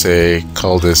can just say,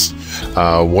 call this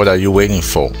what are you waiting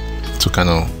for, to kind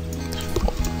of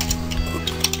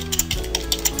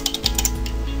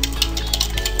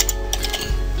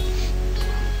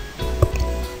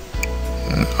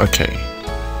okay,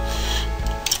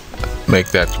 make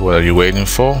that what are you waiting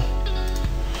for.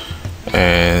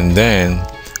 And then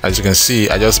as you can see,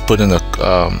 I just put in a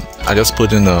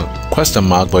question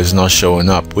mark, but it's not showing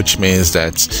up, which means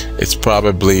that it's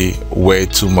probably way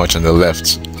too much on the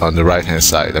left, on the right hand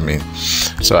side. I mean,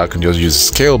 so I can just use the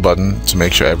scale button to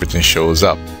make sure everything shows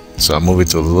up. So I move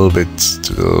it a little bit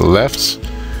to the left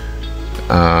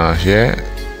here,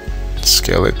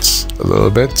 scale it a little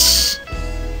bit,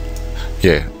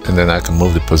 yeah, and then I can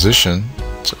move the position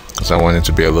because I want it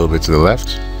to be a little bit to the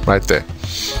left, right there.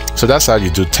 So that's how you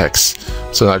do text.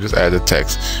 So I just added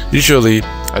text. Usually,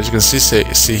 as you can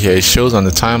see here, it shows on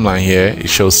the timeline here. It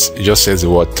just says the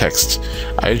word text.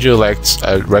 I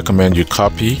recommend you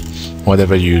copy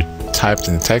whatever you typed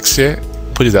in the text here,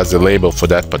 put it as a label for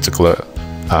that particular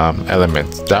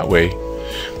element. That way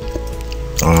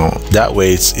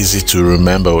it's easy to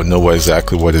remember or know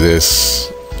exactly what it is.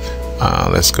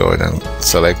 Let's go ahead and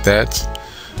select that,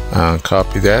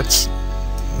 copy that,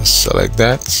 select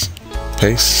that,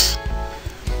 paste,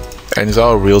 and it's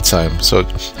all real time. So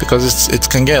because it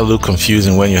can get a little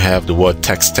confusing when you have the word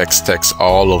text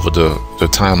all over the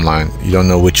timeline, you don't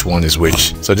know which one is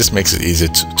which. So this makes it easy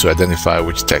to identify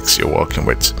which text you're working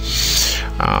with.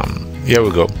 Here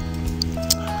we go.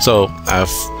 So I've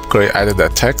added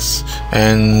that text,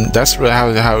 and that's really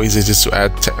how easy it is to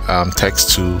add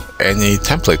text to any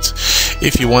template.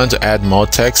 If you want to add more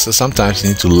text, so sometimes you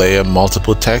need to layer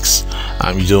multiple text.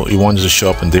 You want it to show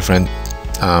up in different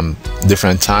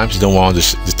times. You don't want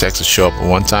the text to show up at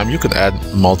one time. You can add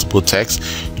multiple text.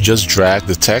 You just drag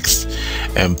the text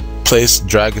and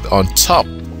drag it on top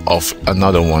of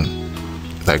another one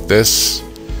like this.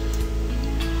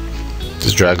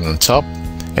 Just drag it on top,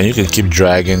 and you can keep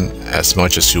dragging as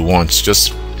much as you want.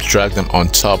 Just drag them on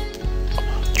top,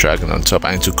 drag it on top,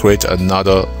 and to create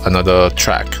another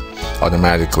track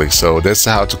automatically. So that's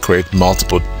how to create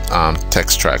multiple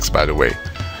text tracks, by the way.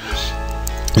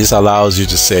 This allows you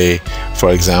to say,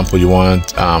 for example, you want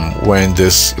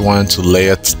to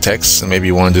layer text, and maybe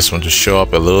you want this one to show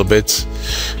up a little bit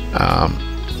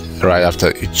right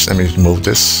after each. Let me move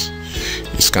this.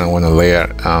 You just kind of want to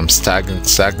layer stack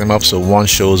them up so one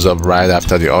shows up right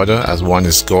after the other. As one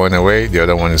is going away, the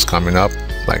other one is coming up,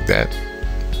 like that.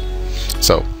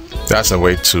 So that's a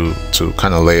way to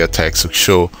kind of layer text to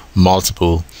show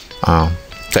multiple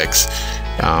text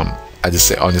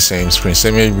on the same screen.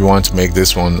 So maybe you want to make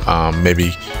this one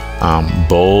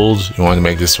bold, you want to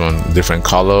make this one different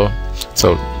color.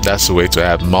 So that's the way to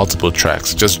add multiple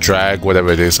tracks. Just drag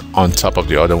whatever it is on top of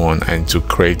the other one and to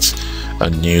create a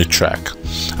new track.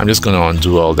 I'm just going to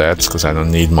undo all that because I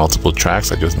don't need multiple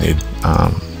tracks. I just need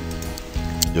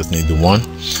the one.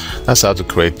 That's how to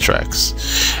create tracks.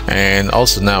 And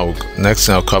also now, next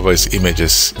thing I'll cover is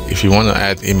images. If you want to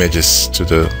add images to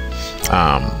the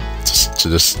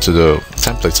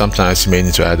template, sometimes you may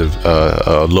need to add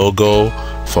a logo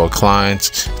for a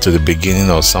client to the beginning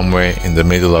or somewhere in the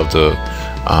middle of the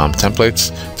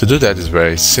templates. To do that is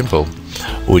very simple.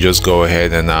 We'll just go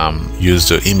ahead and use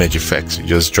the image effect. You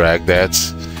just drag that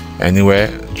anywhere,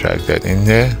 drag that in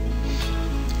there.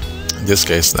 In this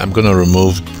case, I'm going to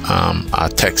remove our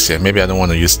text here. Maybe I don't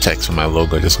want to use text for my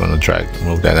logo. I'm just going to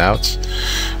move that out.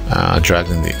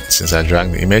 Since I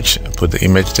dragged the image, I put the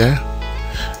image there.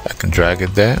 I can drag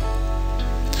it there.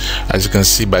 As you can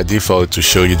see, by default to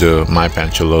show you the My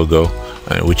Pancho logo,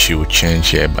 which you would change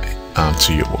here by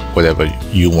to whatever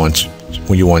you want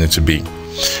it to be.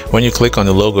 When you click on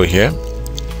the logo here,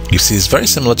 you see it's very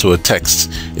similar to a text.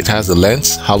 It has the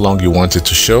length, how long you want it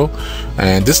to show,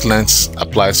 and this length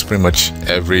applies to pretty much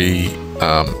every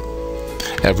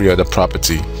other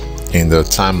property in the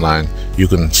timeline. You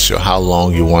can show how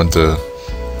long you want that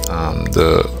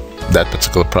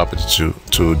particular property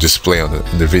to display in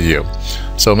the video.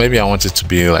 So maybe I want it to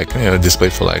be like, display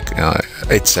for like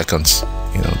 8 seconds,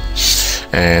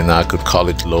 and I could call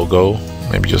it logo,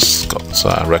 maybe just so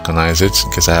I recognize it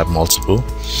in case I have multiple.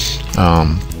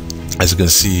 As you can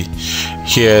see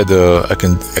here, I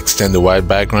can extend the white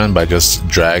background by just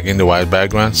dragging the white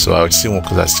background. So I would still,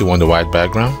 because I still want the white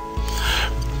background.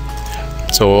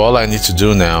 So all I need to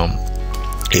do now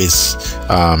is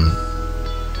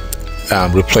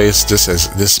replace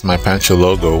this My Pancho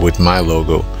logo with my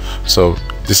logo. So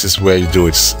this is where you do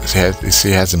it. You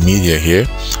see it has a media here.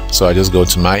 So I just go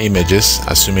to my images,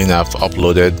 assuming I've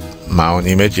uploaded my own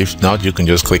image. If not, you can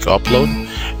just click upload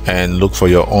and look for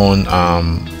your own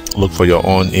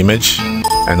image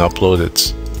and upload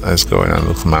it. Let's go ahead and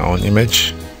look for my own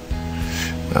image.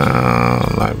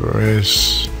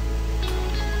 Libraries.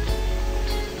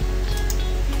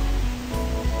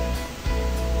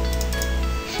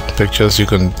 Pictures, you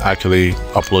can actually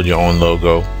upload your own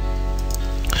logo,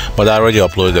 but I already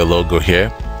uploaded the logo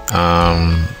here,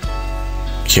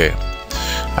 here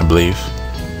I believe.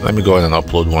 Let me go ahead and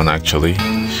upload one actually.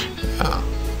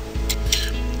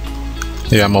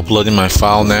 Yeah, I'm uploading my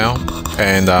file now,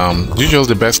 and usually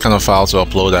the best kind of files to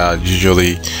upload are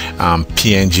usually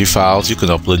PNG files. You can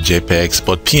upload JPEGs,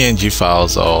 but PNG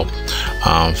files or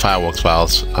fireworks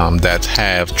files that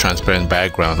have transparent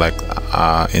background, like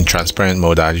in transparent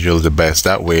mode, are usually the best.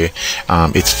 That way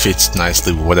it fits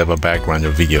nicely with whatever background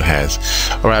your video has.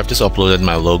 Alright, I've just uploaded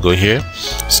my logo here,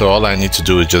 so all I need to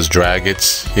do is just drag it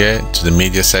here to the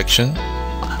media section.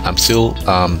 I'm still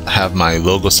have my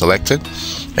logo selected,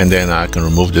 and then I can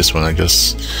remove this one. I can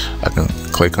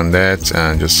click on that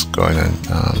and just go ahead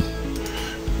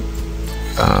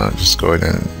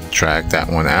and drag that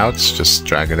one out. Just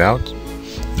drag it out,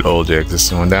 the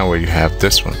existing one down, where you have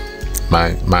this one.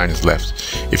 Mine is left.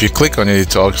 If you click on it,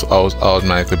 it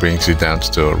automatically brings you down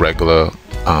to the regular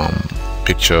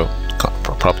picture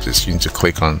properties. You need to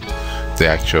click on the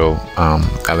actual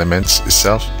elements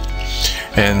itself.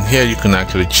 And here you can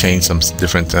actually change some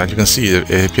different things. As you can see,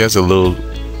 it appears a little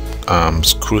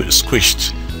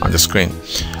squished on the screen.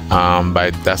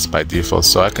 That's by default.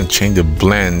 So I can change the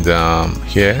blend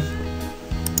here.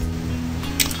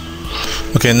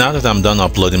 Okay, now that I'm done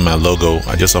uploading my logo,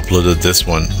 I just uploaded this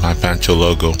one, My Pancho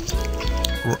logo.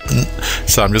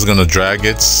 So I'm just gonna drag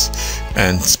it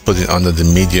and put it under the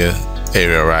media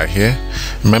area right here.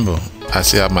 Remember, I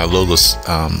still have my logos,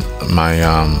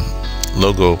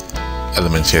 logo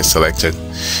elements here selected,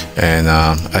 and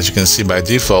as you can see, by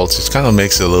default it kind of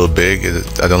makes it a little big.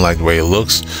 I don't like the way it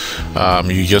looks.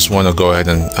 You just want to go ahead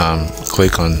and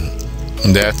click on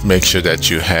that. Make sure that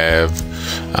you have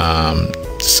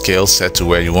scale set to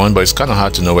where you want, but it's kind of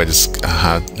hard to know where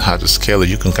how to scale it.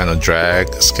 You can kind of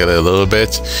scale it a little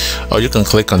bit, or you can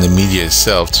click on the media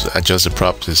itself to adjust the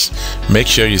properties. Make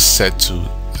sure you set to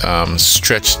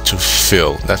stretch to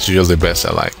fill. That's usually the best.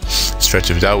 I like stretch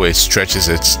it, that way it stretches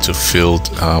it to fill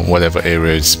whatever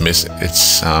area it's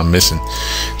missing.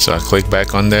 So I click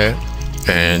back on there,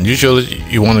 and usually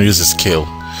you want to use the scale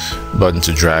button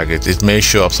to drag it. It may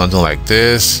show up something like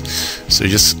this, so you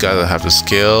just gotta have to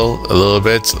scale a little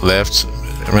bit left.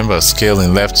 Remember,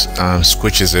 scaling left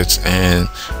squishes it, and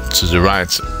to the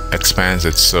right expands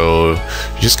it. So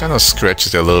you just kind of stretch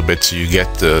it a little bit till you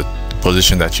get the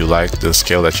position that you like, the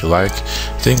scale that you like.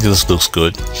 I think this looks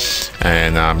good,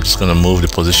 and I'm just gonna move the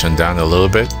position down a little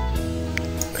bit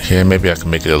here. Maybe I can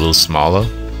make it a little smaller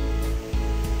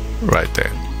right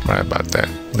there, right about that,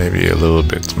 maybe a little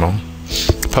bit more.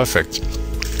 Perfect.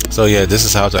 So yeah, this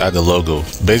is how to add a logo.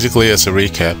 Basically, as a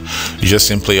recap, you just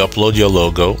simply upload your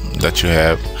logo that you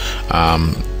have,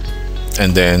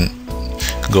 and then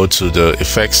go to the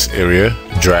effects area,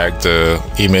 drag the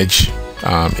image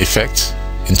effect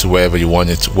into wherever you want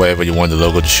it, wherever you want the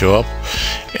logo to show up,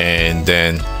 and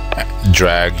then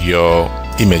drag your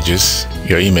image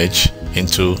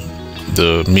into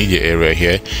the media area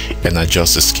here and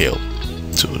adjust the scale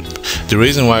to it. The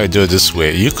reason why I do it this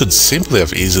way, you could simply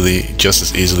have just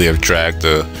as easily have dragged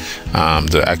the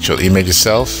actual image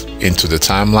itself into the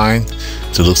timeline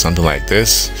to look something like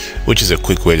this, which is a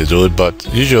quick way to do it. But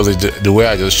usually the way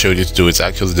I just showed you to do it's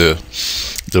actually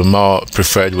the more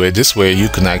preferred way. This way you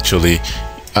can actually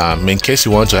in case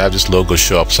you want to have this logo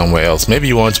show up somewhere else, maybe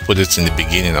you want to put it in the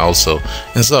beginning also,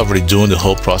 instead of redoing the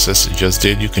whole process you just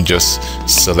did, you can just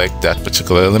select that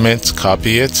particular element,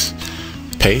 copy it,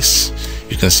 paste.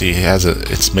 You can see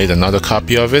it's made another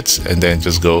copy of it, and then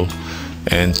just go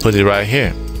and put it right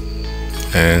here.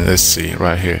 And let's see,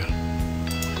 right here,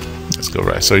 let's go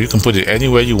right. So you can put it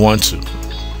anywhere you want to.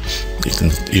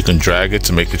 You can drag it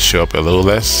to make it show up a little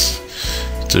less,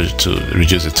 to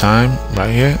reduce the time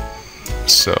right here.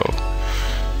 So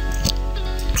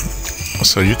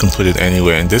you can put it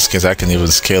anywhere. In this case, I can even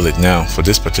scale it now. For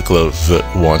this particular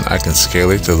one, I can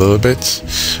scale it a little bit.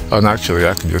 And actually,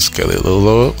 I can just scale it a little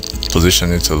lower,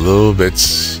 position it a little bit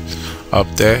up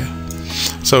there.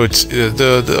 So it's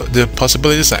the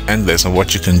possibilities are endless on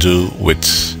what you can do with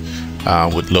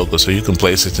logos. So you can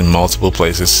place it in multiple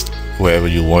places wherever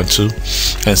you want to,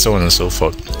 and so on and so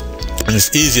forth. And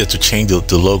it's easier to change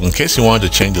the logo. In case you want to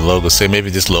change the logo, say maybe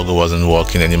this logo wasn't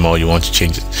working anymore, you want to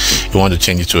change it,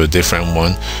 to a different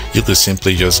one, you could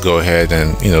simply just go ahead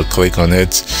and click on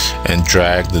it and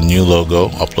drag the new logo,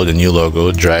 upload a new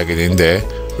logo, drag it in there,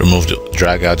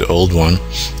 drag out the old one,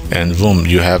 and boom,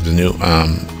 you have the new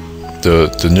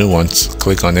the new ones.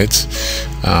 Click on it,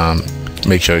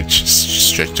 make sure it's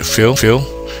stretch to fill,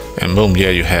 and boom, yeah,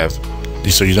 you have.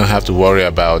 So you don't have to worry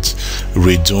about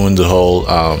redoing the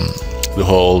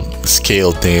whole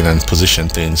scale thing and position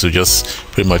thing. So just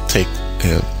pretty much take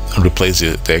and replace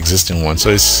the existing one. So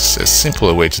it's a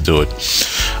simpler way to do it,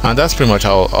 and that's pretty much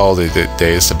all there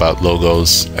is about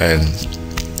logos and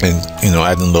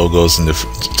adding logos to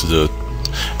the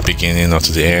beginning or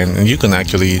to the end. And you can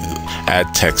actually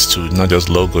add text to not just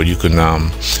logo. You can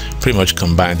pretty much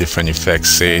combine different effects.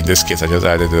 Say in this case I just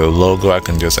added a logo, I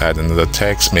can just add another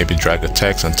text, maybe drag a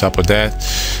text on top of that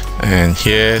and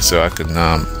here, so I can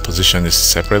position this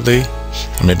separately,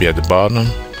 or maybe at the bottom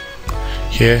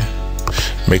here,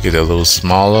 make it a little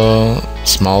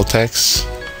small text,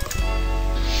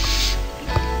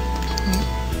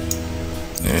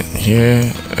 and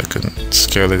here I can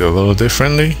scale it a little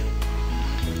differently,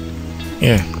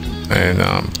 yeah, and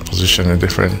position it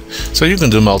different. So you can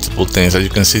do multiple things. As you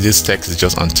can see, this text is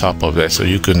just on top of that, so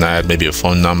you can add maybe a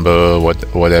phone number,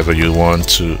 whatever you want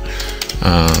to.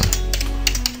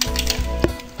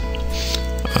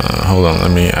 Hold on,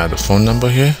 let me add a phone number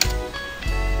here.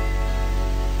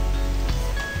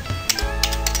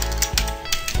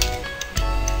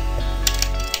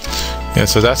 Yeah,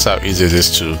 so that's how easy it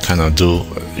is to kind of do.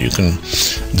 You can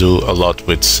do a lot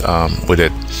with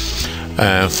it.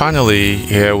 And finally,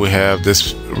 here we have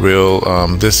this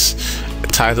this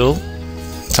title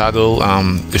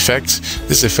effect.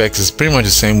 This effect is pretty much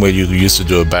the same way you used to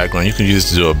do a background. You can use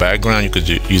it to do a background. You could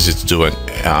use it to do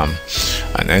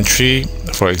an entry.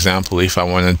 For example, if I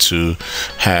wanted to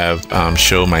have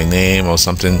show my name or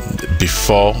something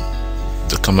before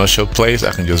the commercial plays,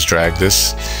 I can just drag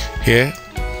this here,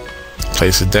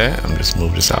 place it there. I'm just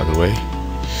move this out of the way.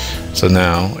 So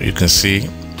now you can see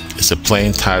it's a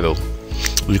plain title.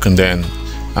 You can then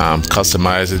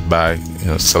customize it by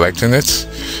selecting it.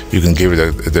 You can give it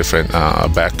a different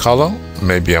back color.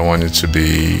 Maybe I want it to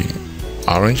be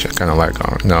orange. I kind of like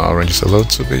orange. No, orange is a little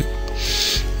too big.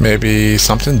 Maybe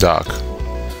something dark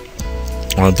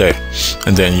on there,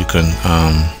 and then you can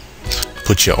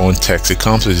put your own text. It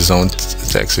comes with its own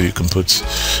text, so you can put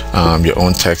your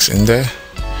own text in there.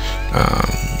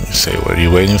 Say what are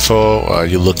you waiting for? Are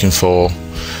you looking for?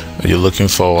 Are you looking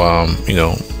for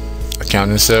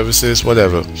accounting services,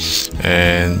 whatever,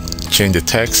 and change the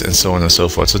text and so on and so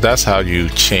forth. So that's how you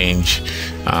change.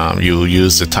 You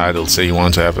use the title. Say you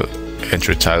want to have an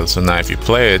entry title. So now if you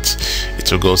play it,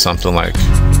 it will go something like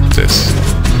this.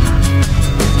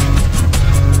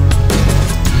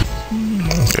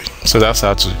 Okay, so that's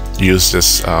how to use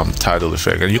this title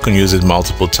effect, and you can use it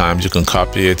multiple times. You can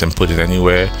copy it and put it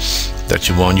anywhere that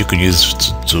you want. You can use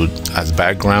it as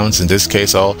backgrounds. In this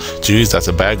case, to use as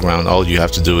a background, all you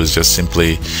have to do is just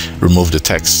simply remove the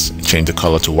text, change the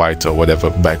color to white or whatever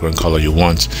background color you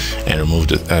want, and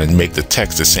remove it and make the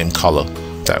text the same color.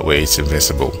 That way it's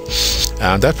invisible.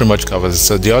 And that pretty much covers it.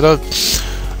 So the other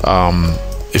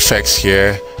effects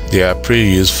here They are pretty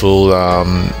useful.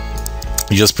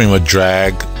 You just pretty much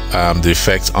drag the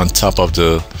effect on top of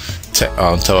the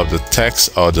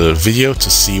text or the video to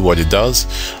see what it does.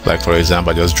 Like for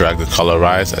example, I just drag the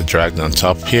colorize, I drag it on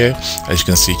top here. As you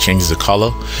can see, it changes the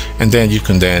color, and then you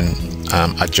can then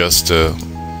adjust the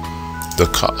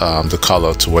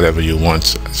color to whatever you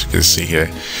want. As you can see here,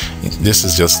 this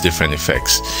is just different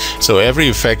effects. So every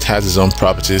effect has its own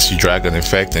properties. You drag an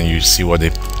effect and you see what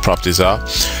the properties are.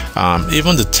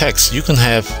 Even the text, you can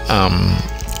have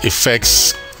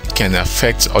effects can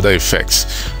affect other effects.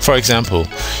 For example,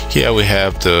 here we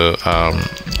have the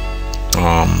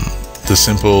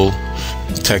simple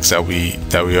text that we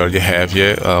already have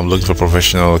here, looking for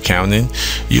professional accounting.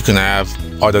 You can have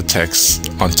other text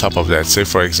on top of that. Say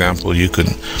for example, you can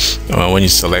when you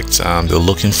select the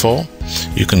looking for,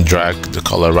 you can drag the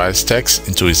colorized text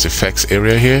into its effects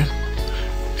area here.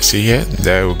 See here,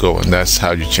 there we go, and that's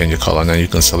how you change the color. And then you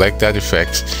can select that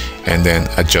effect and then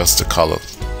adjust the color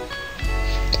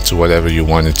to whatever you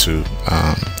want it to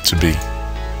be.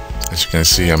 As you can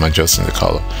see, I'm adjusting the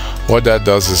color. What that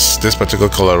does is this particular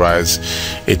colorize,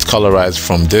 it colorized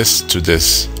from this to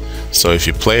this. So if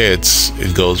you play it,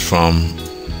 it goes from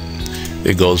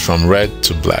red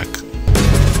to black.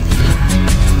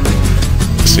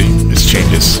 See, it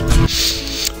changes.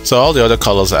 So all the other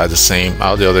colors are the same.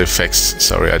 All the other effects,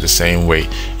 sorry, are the same way.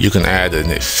 You can add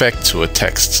an effect to a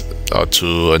text or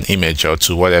to an image or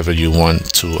to whatever you want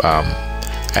to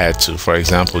add to. For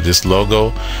example, this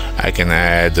logo, I can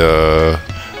add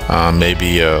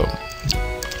maybe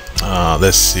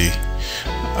let's see,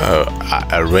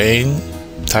 a rain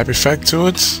type effect to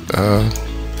it. I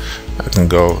can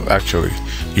go, actually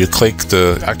you click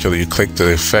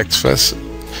the effect first,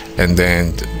 and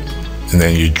then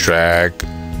you drag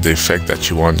the effect that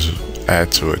you want to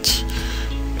add to it.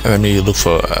 And let me look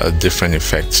for a different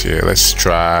effect here. Let's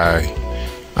try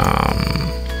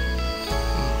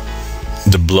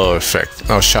the blur effect.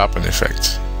 No, sharpen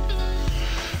effect.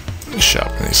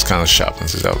 Sharpen, it's kind of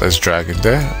sharpens it out. Let's drag it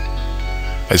there.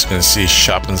 As you can see, it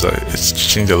sharpens, it's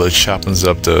changed a little, sharpens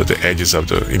up the edges of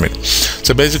the image.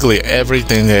 So basically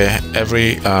everything there,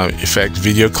 every effect,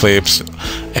 video clips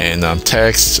and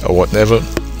text or whatever,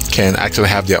 can actually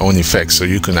have their own effects. So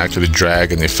you can actually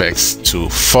drag an effects to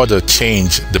further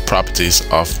change the properties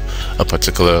of a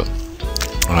particular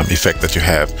effect that you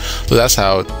have. So that's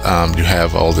how you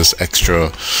have all this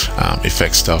extra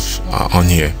effect stuff on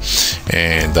here,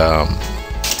 and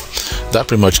that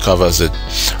pretty much covers it.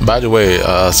 By the way,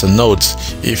 as a note,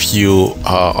 if you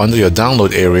are under your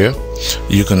download area,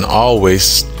 you can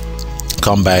always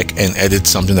come back and edit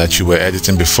something that you were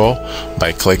editing before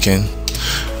by clicking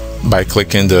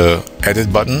the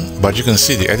edit button. But you can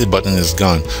see the edit button is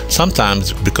gone.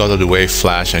 Sometimes because of the way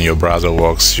Flash and your browser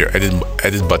works, your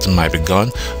edit button might be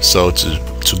gone. So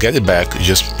to get it back, you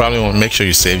just probably want to make sure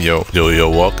you save your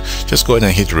work. Just go ahead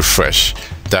and hit refresh.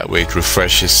 That way it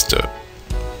refreshes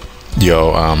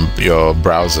your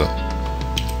browser.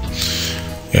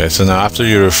 Yeah, so now after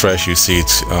you refresh, you see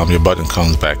it, your button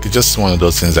comes back. It's just one of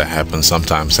those things that happen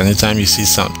sometimes. Anytime you see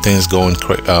some things going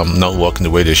not working the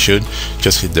way they should,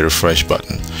 just hit the refresh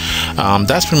button.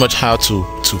 That's pretty much how to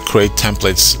create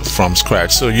templates from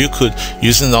scratch. So you could,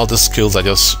 using all the skills I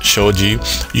just showed you,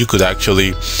 you could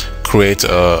actually create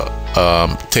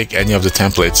take any of the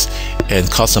templates and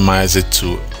customize it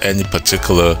to any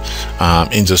particular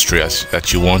industry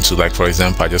that you want to. Like for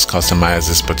example, I just customize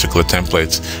this particular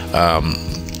template,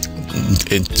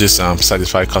 in this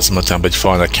satisfied customer template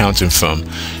for an accounting firm,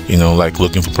 you know, like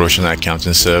looking for professional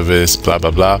accounting service, blah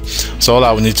blah blah. So all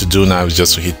I would need to do now is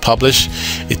just to hit publish.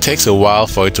 It takes a while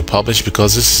for it to publish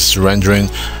because this is rendering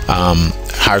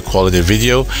high quality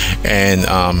video, and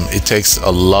it takes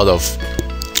a lot of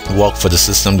work for the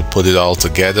system to put it all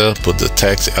together, put the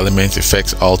text, elements,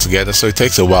 effects all together. So it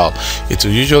takes a while. It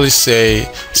will usually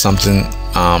say something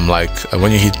like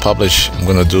when you hit publish, I'm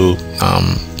gonna do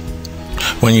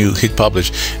when you hit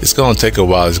publish, it's gonna take a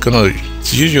while. It's gonna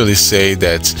usually say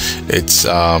that it's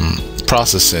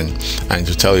processing, and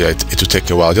to tell you it will take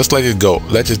a while. Just let it go,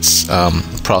 let it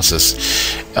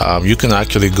process. You can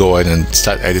actually go ahead and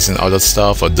start editing other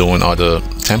stuff or doing other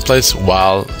templates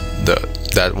while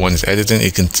that one is editing.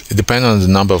 It depend on the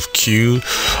number of queue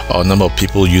or number of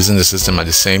people using the system at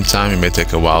the same time. It may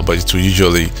take a while, but it will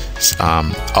usually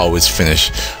always finish.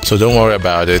 So don't worry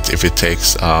about it if it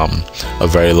takes a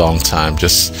very long time.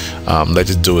 Just let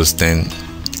it do its thing,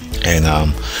 and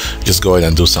just go ahead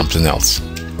and do something else.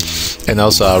 And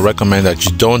also I recommend that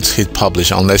you don't hit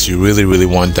publish unless you really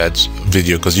want that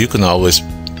video, because you can always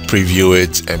preview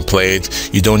it and play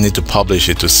it. You don't need to publish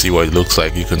it to see what it looks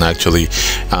like. You can actually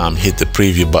hit the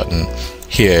preview button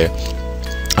here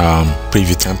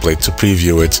preview template to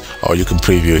preview it, or you can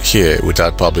preview it here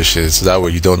without publishing it, so that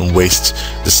way you don't waste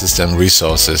the system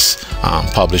resources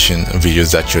publishing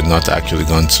videos that you're not actually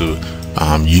going to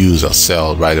use or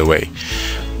sell right away.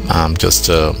 Just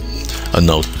a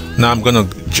note. Now I'm gonna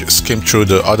skim through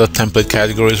the other template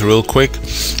categories real quick.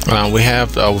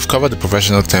 We've covered the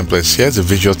professional templates. Here's the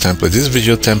visual template. These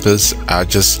visual templates are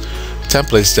just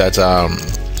templates that are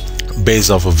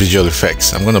based off of visual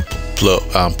effects. I'm gonna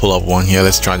pull up one here.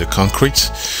 Let's try the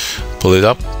concrete. Pull it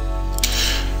up.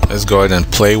 Let's go ahead and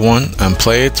play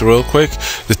it real quick.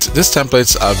 These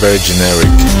templates are very generic.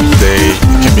 They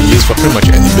can be used for pretty much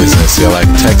any business. They're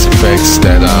like text effects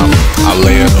that are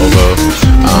layered over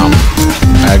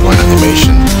background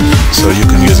animation. So you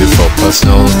can use it for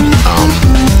personal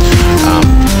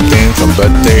things, from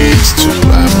birthdays to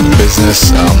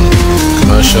business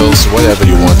commercials, whatever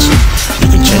you want to. You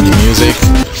can change the music.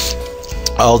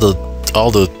 All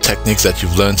the techniques that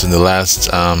you've learned in the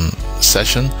last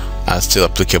session are still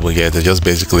applicable here. They're just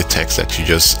basically text that you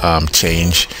just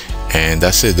change, and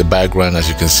that's it. The background, as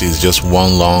you can see, is just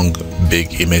one long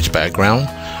big image background.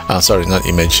 Sorry, not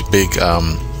image, big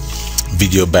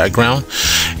video background,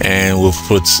 and we'll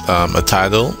put a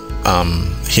title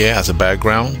here as a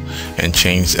background, and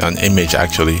change an image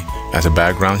actually as a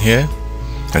background here,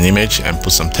 an image, and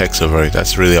put some text over it.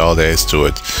 That's really all there is to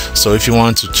it. So if you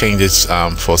want to change this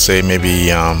for, say, maybe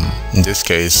in this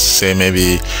case, say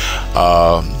maybe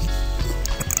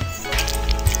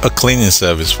a cleaning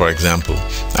service, for example,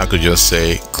 I could just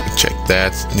say, check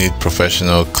that, need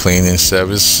professional cleaning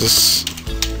services,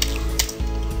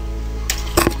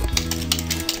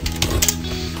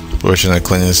 professional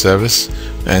cleaning service,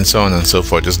 and so on and so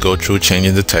forth. Just go through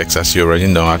changing the text as you already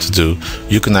know how to do.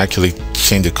 You can actually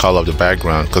change the color of the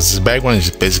background, because this background is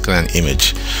basically an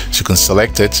image, so you can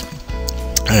select it,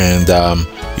 and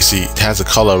you see it has a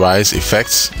colorize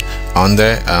effects on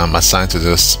there assigned to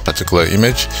this particular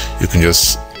image. You can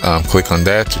just click on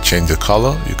that to change the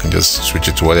color. You can just switch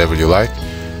it to whatever you like.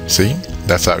 See,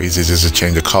 that's how easy it is to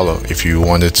change the color if you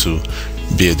wanted to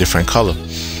be a different color.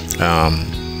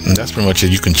 And that's pretty much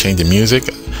it. You can change the music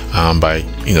by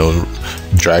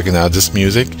dragging out this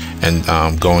music and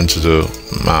going to the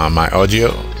my audio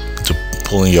to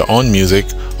pull in your own music,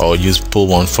 or pull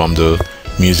one from the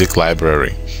music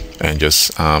library, and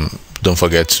just don't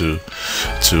forget to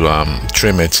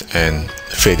trim it and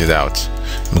fade it out.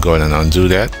 I'm going to undo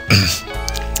that.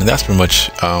 And that's pretty much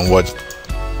what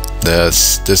a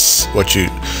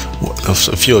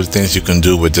few of the things you can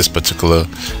do with this particular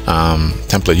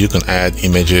template. You can add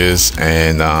images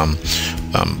and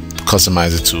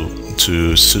customize it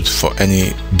to suit for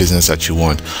any business that you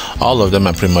want. All of them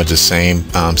are pretty much the same,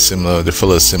 similar. They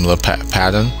follow a similar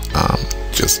pattern,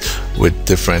 just with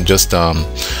different,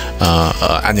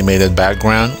 animated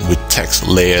background with text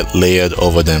layered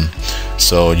over them.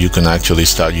 So you can actually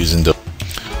start using the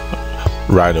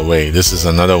right away. This is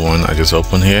another one I just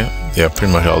opened here. They're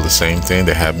pretty much all the same thing.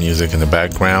 They have music in the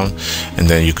background, and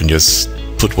then you can just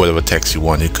put whatever text you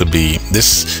want. It could be,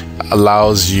 this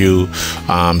allows you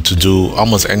to do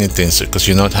almost anything, because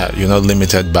you're not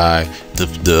limited by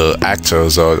the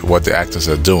actors or what the actors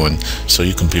are doing. So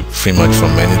you can be pretty much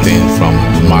from anything from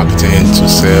marketing to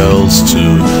sales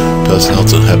to personal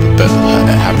to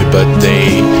happy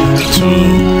birthday to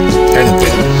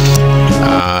anything.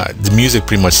 The music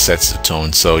pretty much sets the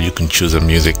tone, so you can choose a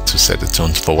music to set the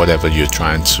tone for whatever you're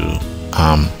trying to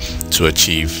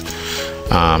achieve.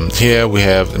 Here we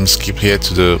have, let me skip here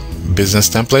to the business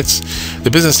templates. The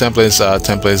business templates are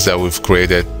templates that we've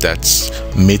created that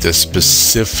meet a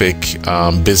specific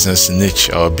business niche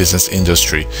or business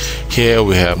industry. Here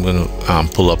we have, I'm going to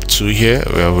pull up two here.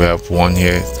 We have one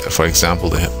here, for example,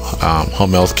 the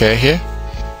home health care here.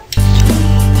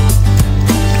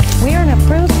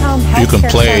 You can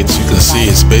play it, you can see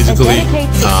it's basically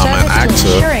an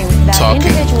actor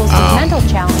talking,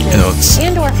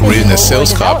 reading a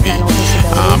sales copy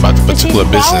about a particular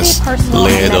business,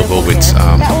 layered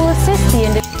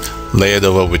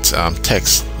over with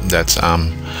text that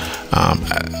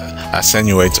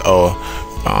attenuates or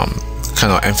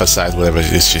kind of emphasize whatever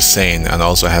it is she's saying, and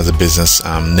also has a business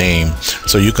name.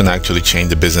 So you can actually change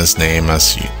the business name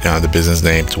as the business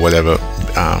name to whatever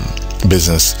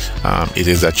business it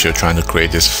is that you're trying to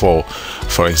create this for.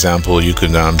 For example, you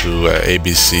can do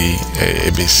ABC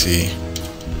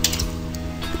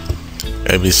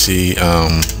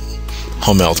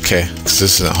home health care, because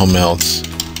this is a home health,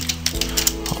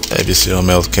 ABC home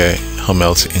health care, home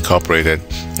health incorporated.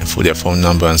 and for their phone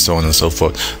number and so on and so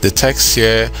forth. The text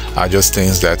here are just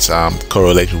things that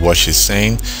correlate with what she's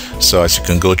saying. So as you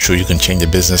can go through, you can change the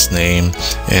business name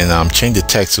and change the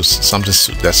text to something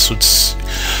that suits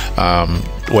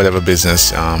whatever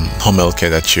business, home healthcare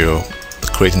that you're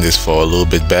creating this for a little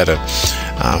bit better.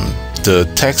 The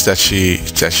text that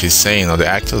she's saying, or the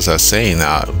actors are saying,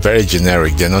 are very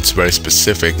generic. They're not very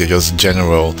specific. They're just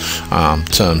general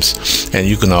terms. And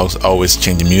you can always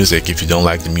change the music. If you don't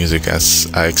like the music, as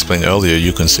I explained earlier,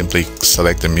 you can simply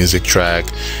select the music track,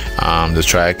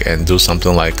 and do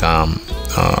something like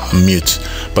mute.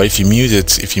 But if you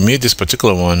mute this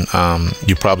particular one,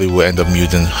 you probably will end up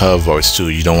muting her voice too.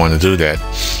 You don't want to do that.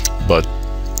 But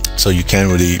so you can't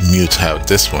really mute out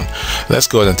this one. Let's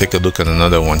go ahead and take a look at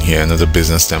another one here, another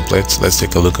business template. Let's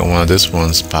take a look at one of these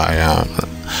ones by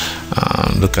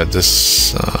look at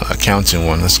this accounting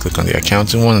one. Let's click on the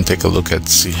accounting one and take a look at,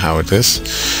 see how it is.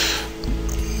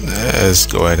 Let's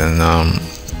go ahead and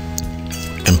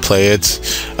play it.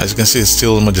 As you can see, it's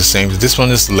still almost the same. This one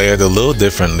is layered a little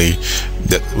differently,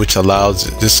 which allows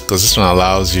this, because this one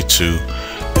allows you to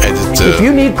edit. If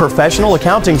you need professional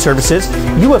accounting services,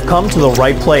 you have come to the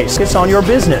right place. It's on your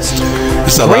business.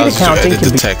 This allows you to edit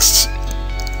the text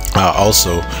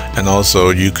also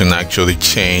you can actually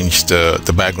change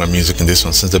the background music in this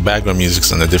one, since the background music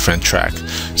is on a different track.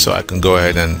 So I can go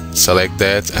ahead and select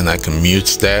that, and I can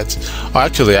mute that, or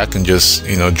actually I can just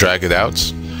drag it out,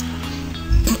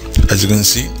 as you can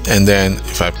see, and then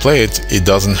if I play it, it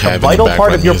doesn't have any background music. A vital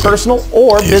part of your personal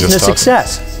or business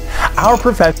success. Our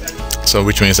profession. So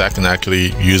which means I can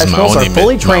actually use my own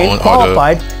image, my own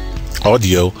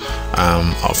audio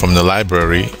from the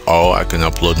library, or I can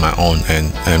upload my own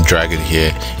and drag it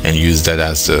here and use that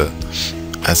as the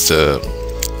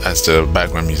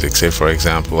background music. Say for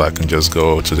example, I can just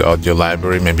go to the audio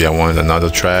library. Maybe I wanted another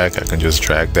track. I can just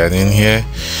drag that in here,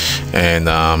 and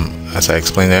as I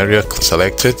explained earlier,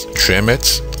 select it, trim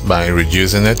it by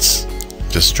reducing it.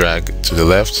 Just drag to the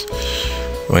left.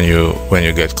 When you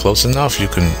get close enough, you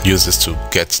can use this to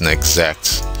get an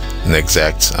exact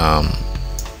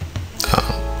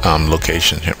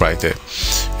location here, right there,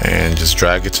 and just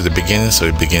drag it to the beginning, so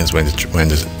it begins when the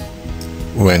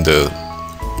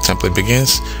template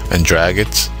begins, and drag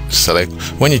it. Select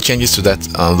when it changes to that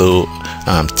little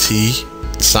T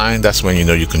sign. That's when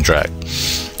you can drag,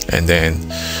 and then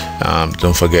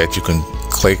don't forget, you can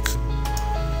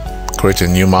create a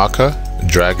new marker,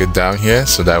 drag it down here,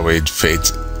 so that way it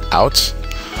fades out.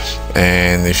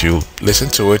 And if you listen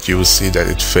to it, you will see that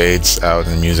it fades out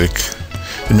in music.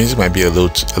 The music might be a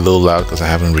little loud because I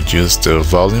haven't reduced the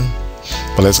volume,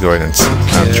 but let's go ahead and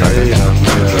try it.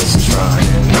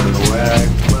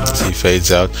 See, it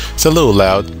fades out. It's a little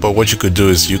loud, but what you could do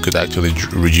is you could actually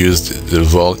reduce the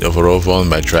overall volume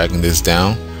by dragging this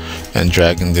down and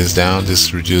dragging this down.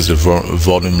 This reduces the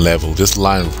volume level. This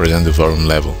line represents the volume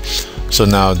level. So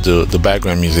now the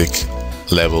background music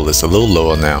level is a little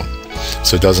lower now,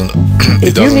 so it doesn't.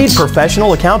 If you need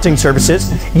professional accounting services,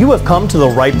 you have come to the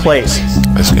right place.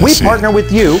 We partner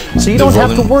with you, so you don't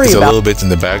have to worry about. It's a little bit in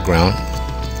the background.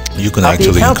 You can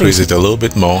actually increase it a little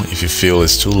bit more if you feel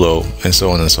it's too low, and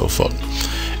so on and so forth,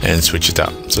 and switch it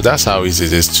out. So that's how easy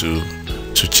it is to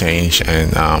change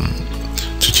and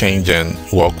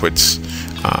work with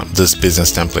this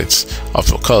business templates.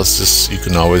 Of course, this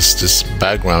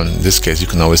background, in this case, you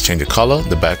can always change the color,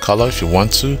 the back color, if you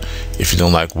want to. If you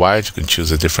don't like white, you can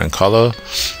choose a different color.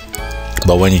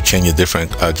 But when you change a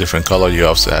different color, you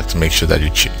also have to make sure that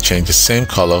you change the same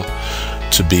color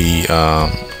to be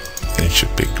it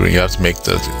should be green. You have to make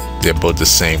they're both the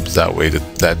same, that way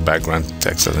that background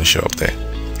text doesn't show up there,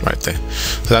 right there.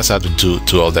 So that's how to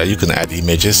do all that. You can add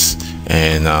images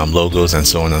and logos and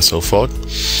so on and so forth.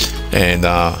 And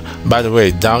by the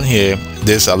way, down here,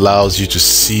 this allows you to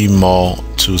see more,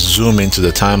 to zoom into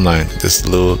the timeline, this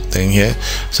little thing here.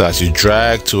 So as you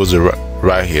drag towards the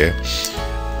right here,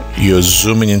 you're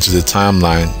zooming into the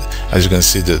timeline. As you can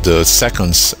see, the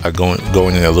seconds are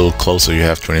going in a little closer. You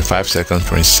have 25 seconds,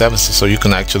 27 seconds, so you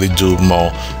can actually do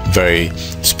more very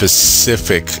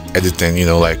specific editing,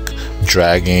 like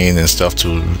dragging and stuff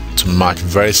to match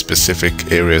very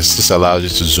specific areas. This allows you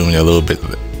to zoom in a little bit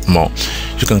more.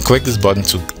 You can click this button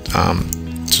to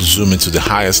zoom into the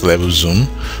highest level zoom,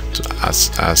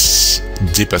 as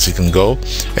deep as you can go,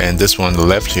 and this one on the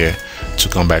left here to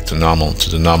come back to normal,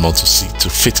 to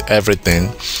fit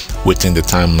everything within the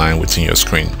timeline within your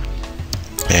screen.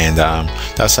 And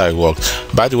that's how it works.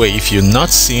 By the way, if you're not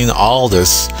seeing all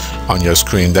this on your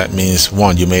screen, that means,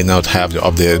 one, you may not have the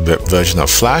updated version of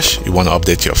Flash. You want to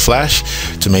update your Flash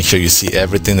to make sure you see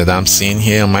everything that I'm seeing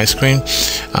here on my screen.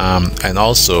 And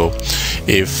also,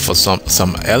 if for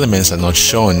some elements are not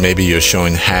shown, maybe you're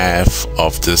showing half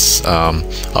of this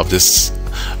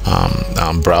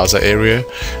browser area,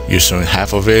 you're showing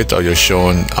half of it, or you're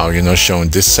not showing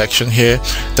this section here,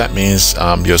 that means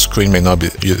your screen may not be,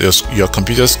 your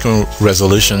computer screen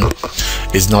resolution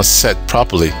is not set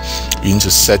properly. You need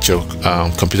to set your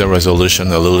computer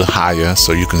resolution a little higher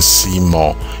so you can see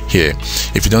more here.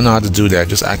 If you don't know how to do that,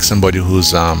 just ask somebody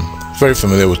who's very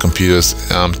familiar with computers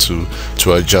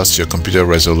to adjust your computer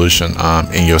resolution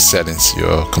in your settings,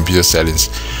 your computer settings,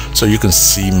 so you can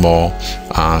see more,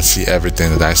 see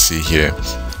everything that I see here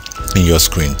in your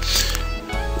screen.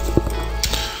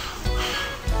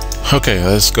 Okay,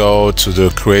 let's go to the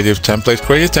creative template.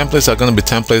 Creative templates are going to be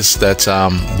templates that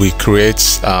we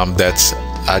create that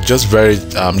are just very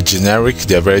generic.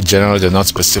 They're very general. They're not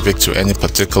specific to any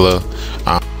particular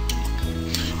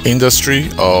industry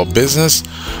or business,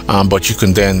 but you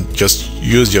can then just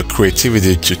use your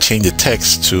creativity to change the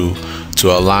text to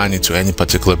align it to any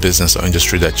particular business or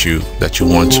industry that you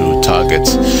want to target.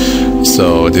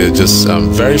 So they're just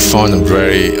very fun and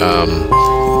very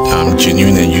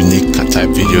genuine and unique type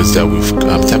videos that we've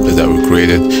templates that we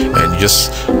created, and you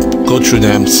just go through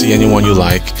them, see anyone you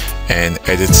like, and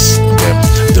edit them.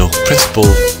 The principle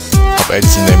of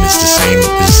editing them is the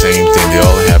same thing. They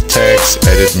all have text,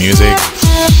 edit, music,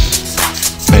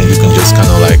 and you can just kind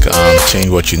of like change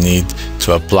what you need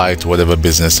to apply to whatever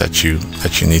business that you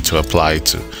need to apply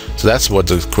to. So that's what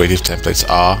the creative templates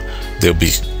are. They'll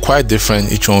be quite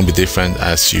different. Each one will be different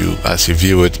as you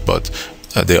view it, but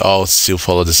they all still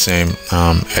follow the same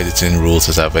editing rules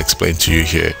as I've explained to you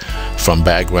here, from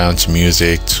background to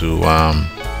music to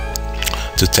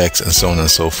text and so on and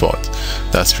so forth.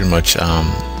 That's pretty much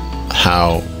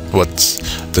what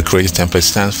the creative template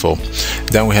stands for.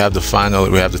 Then we have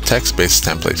the text-based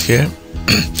template here.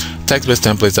 Text-based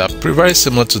templates are very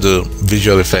similar to the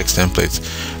visual effects templates.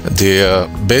 They are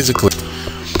basically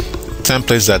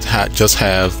templates that just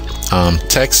have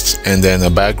text and then a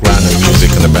background and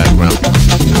music in the background,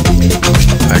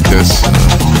 like this.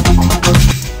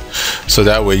 So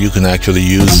that way you can actually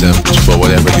use them for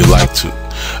whatever you like to.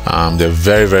 They're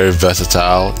very, very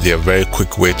versatile. They're a very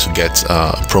quick way to get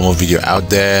a promo video out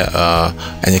there,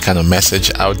 any kind of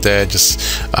message out there. Just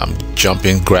jump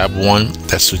in, grab one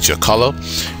that suits your color,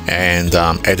 and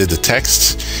edit the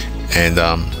text, and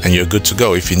you're good to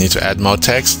go. If you need to add more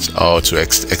text or to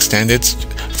extend it,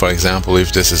 for example,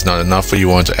 if this is not enough for you,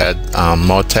 want to add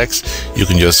more text, you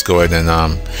can just go ahead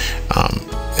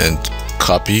and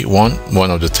copy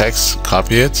one of the text,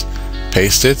 copy it,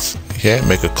 paste it here,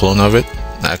 make a clone of it.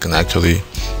 I can actually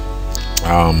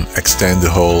extend the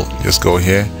whole. Just go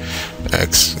here,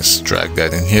 just drag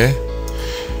that in here.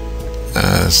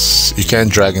 You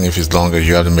can't drag it if it's longer.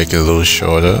 You have to make it a little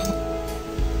shorter,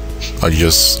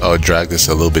 or drag this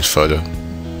a little bit further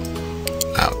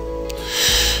out,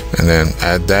 and then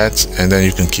add that, and then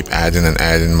you can keep adding and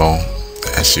adding more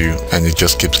and it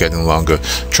just keeps getting longer.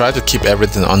 Try to keep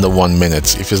everything under 1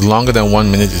 minute. If it's longer than 1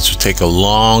 minute, it will take a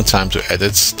long time to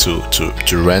edit,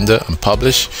 to render and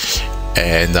publish,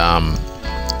 and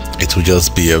it will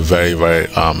just be a very, very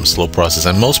slow process.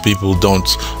 And most people don't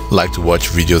like to watch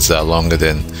videos that are longer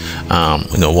than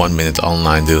 1 minute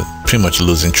online. They'll pretty much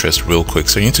lose interest real quick.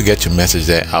 So you need to get your message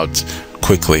there out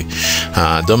quickly.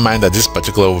 Don't mind that this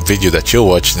particular video that you're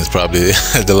watching is probably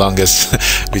the longest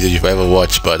video you've ever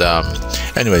watched, but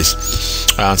anyways,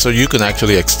 so you can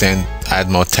actually add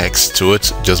more text to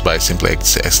it just by simply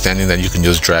extending. Then you can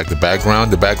just drag the background.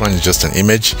 The background is just an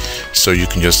image, so you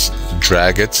can just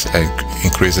drag it and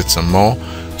increase it some more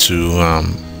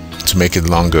to make it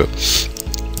longer.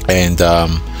 And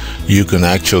you can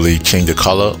actually change the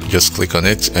color. Just click on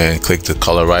it and click the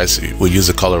colorize. We'll use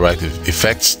the colorize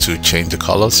effects to change the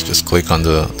colors. Just click on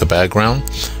the background,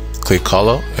 click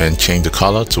color, and change the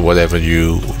color to whatever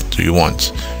you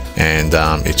want, and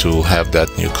it will have that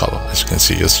new color. As you can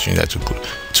see, just change that to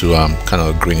kind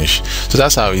of greenish. So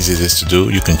that's how easy it is to do.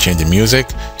 You can change the music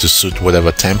to suit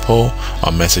whatever tempo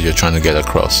or message you're trying to get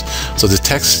across. So the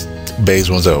text-based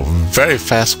ones are a very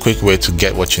fast, quick way to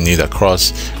get what you need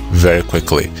across very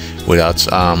quickly without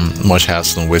much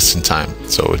hassle and wasting time.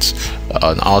 So it's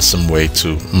an awesome way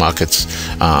to market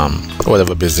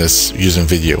whatever business using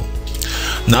video.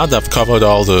 Now that I've covered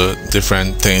all the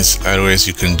different things, anyways,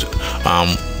 you can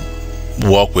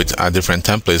work with different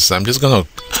templates, I'm just gonna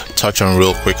touch on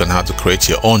real quick on how to create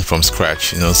your own from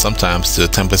scratch. You know, sometimes the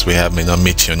templates we have may not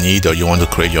meet your need, or you want to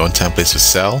create your own templates to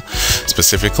sell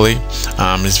specifically.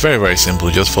 It's very, very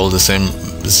simple. Just follow the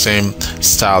same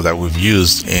style that we've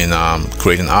used in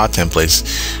creating our templates.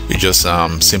 You just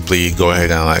simply go ahead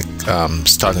and like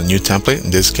start a new template. In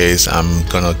this case, I'm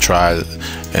gonna try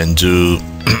and do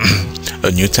a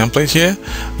new template here.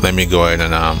 Let me go ahead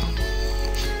and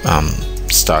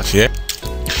start here.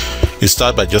 You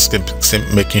start by just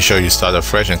making sure you start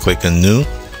afresh and click on new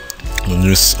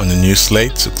on the new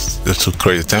slate to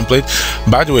create a template.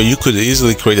 By the way, you could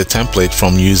easily create a template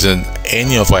from using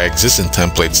any of our existing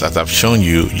templates that I've shown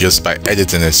you just by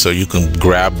editing it. So you can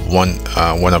grab one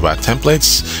of our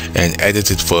templates and edit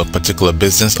it for a particular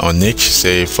business or niche.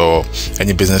 Say for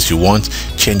any business you want,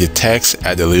 change the text,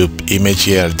 add a little image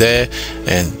here or there,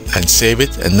 and save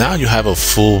it, and now you have a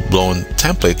full-blown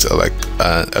template, like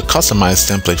a customized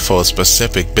template for a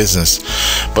specific business.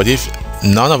 But if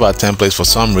none of our templates for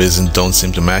some reason don't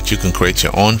seem to match, you can create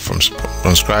your own from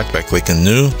scratch by clicking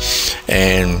new,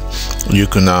 and you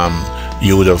can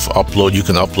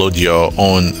upload your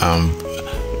own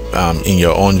in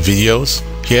your own videos.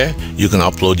 Here you can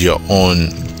upload your own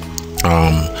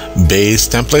base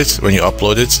templates when you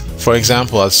upload it. For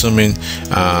example, assuming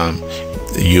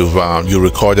you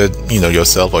recorded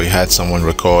yourself, or you had someone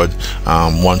record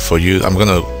one for you. I'm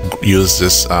gonna use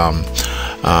this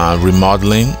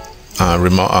remodeling.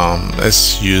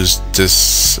 Let's use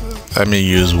this. Let me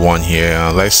use one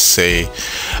here. Let's say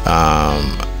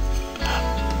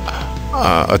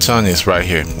attorneys right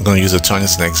here. I'm going to use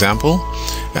attorneys as an example.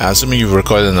 Assuming you've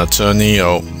recorded an attorney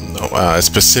or a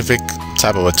specific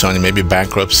type of attorney, maybe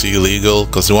bankruptcy, legal,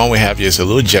 because the one we have here is a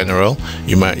little general.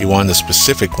 You want a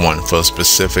specific one for a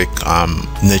specific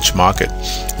niche market.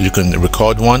 You can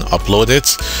record one, upload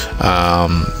it,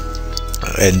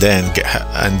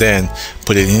 and then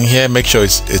put it in here. Make sure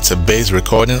it's a base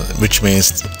recording, which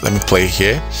means, let me play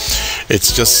here.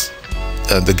 It's just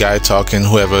the guy talking,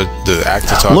 whoever the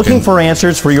actor talking. Looking for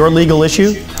answers for your legal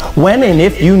issue? When and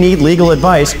if you need legal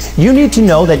advice, you need to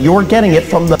know that you're getting it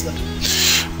from the...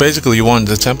 Basically, you want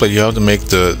the template, you have to make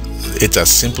it as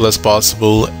simple as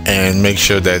possible, and make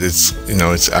sure that it's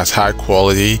it's as high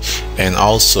quality, and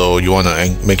also you want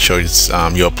to make sure it's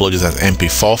you upload it as an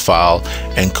MP4 file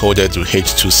encoded to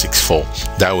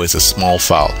H.264. That way it's a small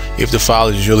file. If the file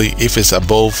is if it's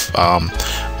above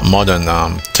more than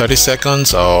 30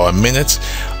 seconds or a minute,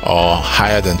 or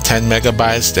higher than 10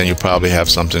 megabytes, then you probably have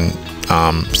something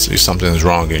is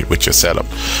wrong with your setup.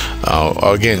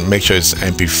 Again, make sure it's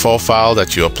an MP4 file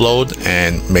that you upload,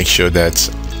 and make sure that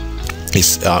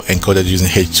it's encoded using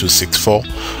H.264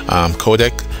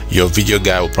 codec. Your video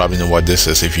guy will probably know what this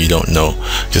is. If you don't know,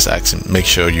 just ask him. Make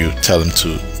sure you tell him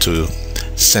to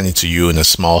send it to you in a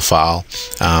small file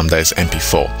that is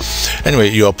MP4. Anyway,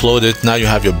 you upload it. Now you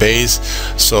have your base.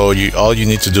 So all you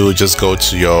need to do is just go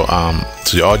to your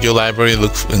to the audio library.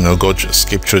 Look,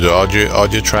 skip through the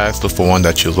audio tracks. Look for one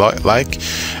that you like.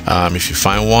 If you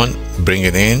find one, bring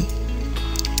it in,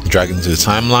 drag it into the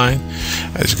timeline.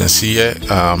 As you can see here,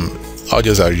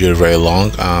 audios are usually very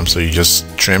long, so you just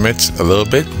trim it a little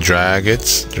bit, drag it.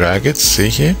 See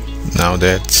here, now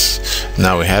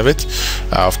we have it.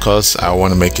 Of course, I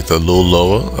want to make it a little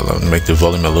lower. I want to make the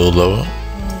volume a little lower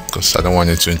because I don't want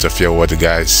it to interfere with what the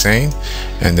guy is saying.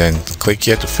 And then click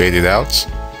here to fade it out.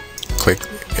 Click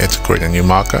here to create a new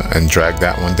marker, and drag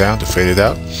that one down to fade it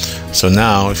out. So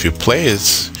now if you play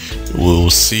it, we'll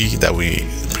see that we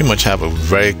pretty much have a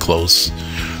very close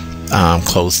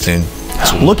thing.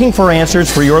 Looking for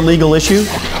answers for your legal issue?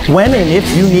 When and if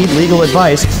you need legal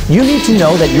advice, you need to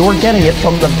know that you're getting it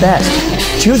from the best.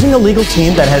 Choosing a legal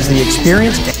team that has the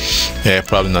experience... Yeah,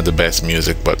 probably not the best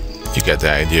music, but you get the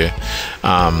idea.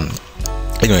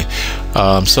 Anyway,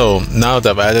 so now that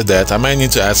I've added that, I might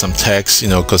need to add some text,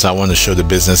 because I want to show the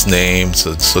business name,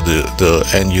 so the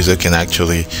end user can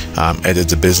actually edit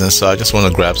the business. So I just want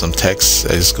to grab some text. I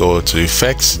just go to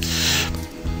effects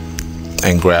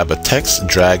and grab a text,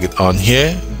 drag it on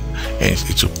here, and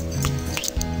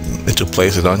to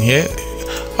place it on here.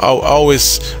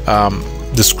 Always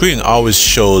the screen always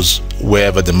shows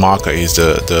wherever the marker is,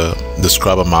 the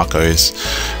scrubber marker is.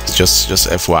 It's just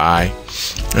FYI.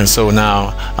 And so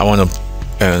now I want to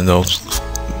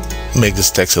make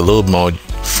this text a little more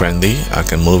friendly. I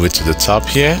can move it to the top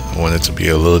here. I want it to be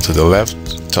a little to the left,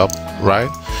 top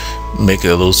right. Make it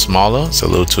a little smaller. It's a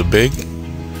little too big.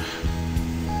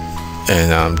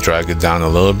 And drag it down a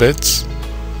little bit,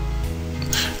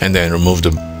 and then remove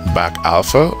the back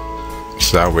alpha,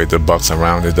 so that way the box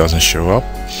around it doesn't show up.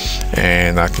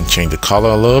 And I can change the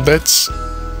color a little bit,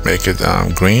 make it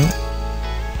green,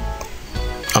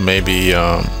 or maybe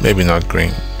not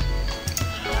green.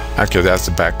 Actually, that's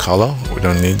the back color. We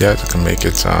don't need that. I can make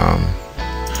it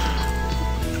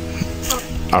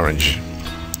orange,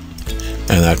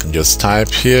 and I can just type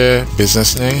here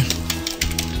business name.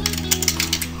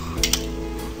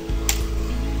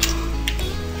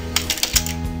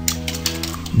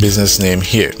 Business name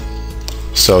here.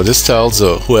 So this tells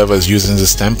whoever is using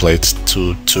this template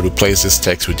to replace this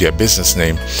text with their business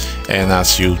name. And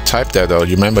as you type that out,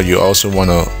 remember you also want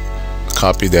to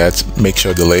copy that, make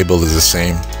sure the label is the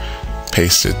same,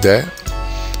 paste it there.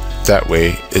 That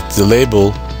way the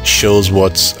label shows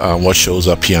what shows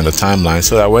up here on the timeline,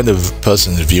 so that when the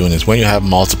person is viewing it, when you have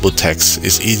multiple texts,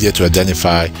 it's easier to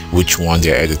identify which one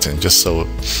they're editing, just so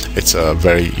it's a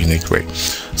very unique way.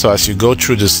 So as you go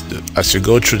through this,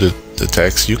 the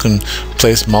text, you can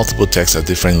place multiple texts at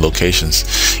different locations.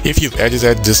 If you've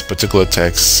edited this particular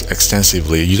text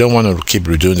extensively, you don't want to keep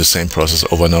redoing the same process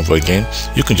over and over again.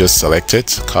 You can just select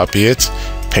it, copy it,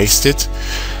 paste it.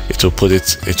 It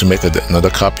will make another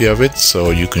copy of it. So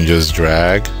you can just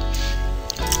drag,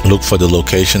 look for the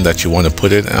location that you want to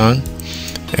put it on,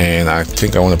 and I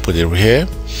think I want to put it here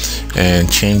and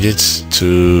change it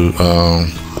to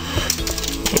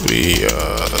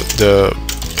the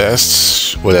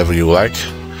best, whatever you like.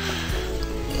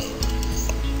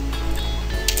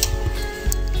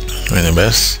 The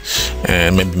best,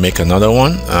 and maybe make another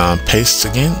one, paste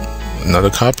again, another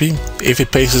copy. If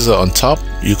it pastes on top,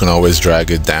 you can always drag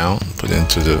it down, put it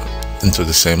into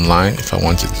the same line. If I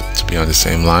want it to be on the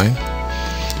same line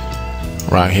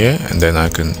right here, and then I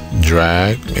can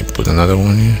drag, maybe put another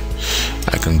one here.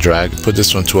 I can drag, put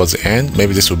this one towards the end.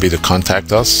 Maybe this will be the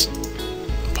contact us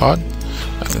part.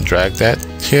 I can drag that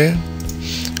here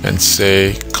and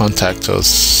say contact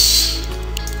us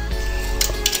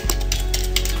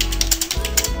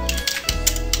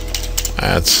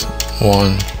at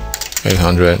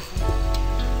 1-800,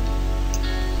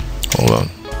 hold on,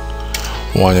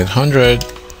 1-800,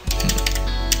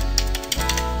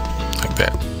 like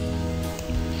that.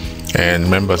 And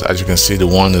remember, as you can see, the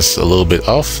one is a little bit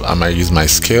off. I might use my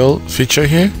scale feature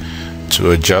here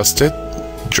to adjust it,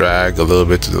 drag a little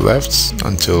bit to the left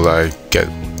until I get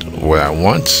what I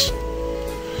want.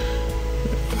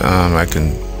 I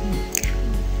can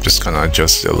just kind of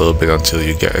adjust it a little bit until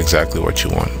you get exactly what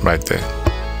you want right there.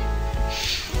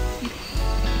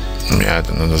 Let me add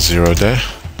another 0 there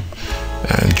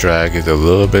and drag it a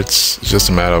little bit. It's just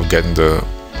a matter of getting the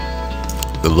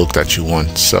look that you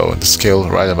want. So the scale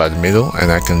right about the middle,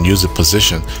 and I can use the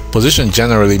position. Position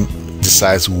generally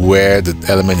decides where the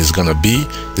element is going to be.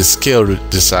 The scale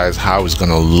decides how it's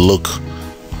going to look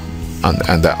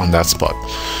on that spot.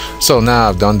 So now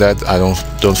I've done that. I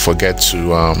don't forget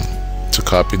to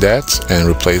copy that and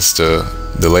replace the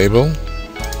label,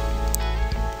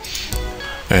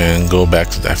 and go back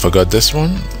to I forgot this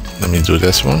one. Let me do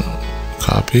this one.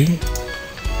 Copy,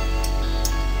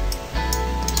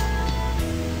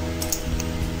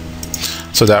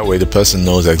 so that way the person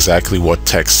knows exactly what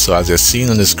text. So as they're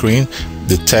seeing on the screen,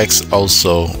 the text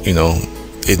also, you know,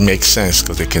 it makes sense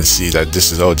because they can see that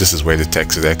this is where the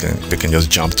text is. They can just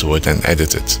jump to it and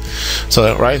edit it.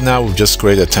 So right now we've just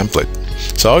created a template.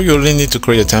 So all you really need to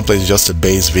create a template is just a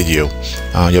base video.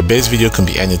 Your base video can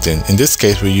be anything. In this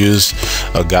case, we use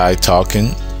a guy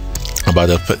talking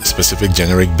about a specific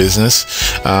generic business.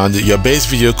 Your base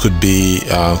video could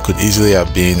easily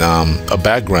have been a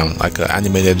background, like an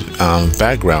animated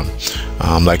background,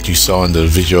 like you saw in the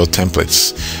visual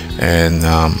templates. And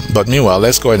but meanwhile,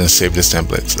 let's go ahead and save this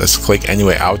template. Let's click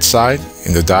anywhere outside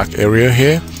in the dark area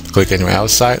here. Click anywhere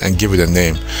outside and give it a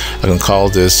name. I can call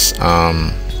this,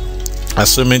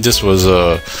 assuming this was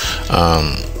a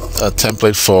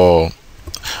template for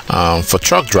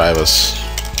truck drivers.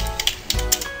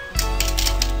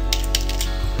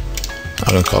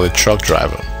 I'm gonna call it truck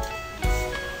driver.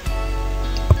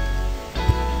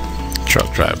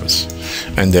 Truck drivers,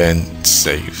 and then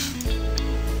save.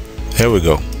 Here we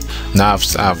go. Now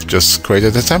I've just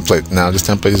created a template. Now this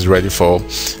template is ready for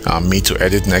me to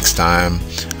edit next time.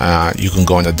 You can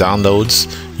go in the downloads.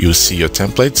 You'll see your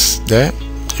templates there.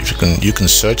 If you can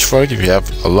search for it. If you have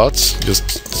a lot,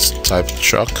 just type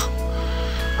truck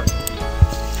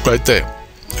right there.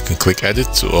 You can click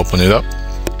edit to open it up,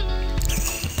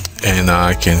 and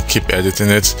I can keep editing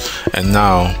it, and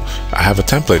now I have a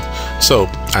template. So,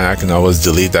 and I can always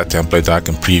delete that template. I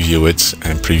can preview it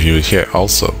and preview it here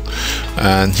also.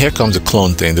 And here comes the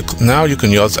clone thing. Now you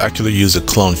can actually use a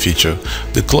clone feature.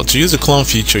 To use the clone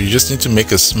feature, you just need to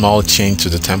make a small change to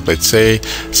the template.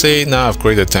 Say now I've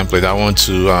created a template. I want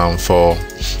to for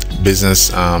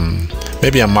business,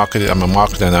 maybe I'm a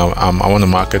marketer and I want to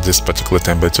market this particular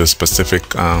template to a specific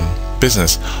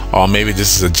business, or maybe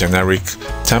this is a generic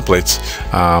template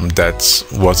that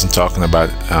wasn't talking about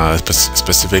a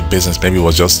specific business. Maybe it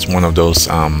was just one of those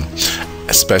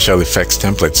special effects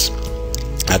templates.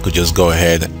 I could just go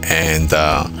ahead and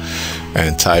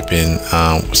type in,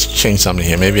 change something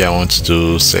here. Maybe I want to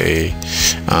do, say,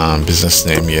 business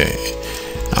name here,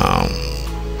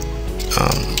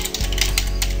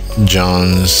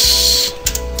 John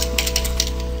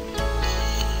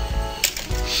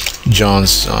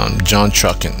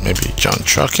Trucking, maybe John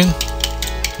Trucking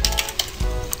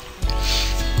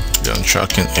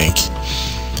Inc.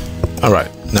 All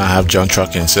right, now I have John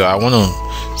Trucking, so I want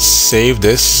to save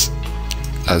this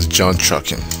as John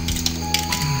Trucking.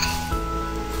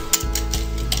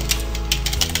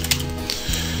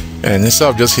 And instead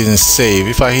of just hitting save,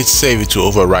 if I hit save, it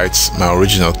will overwrite my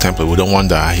original template. We don't want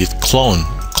that. I hit clone.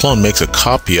 Clone makes a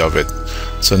copy of it.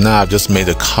 So now I've just made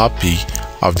a copy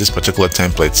of this particular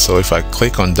template. So if I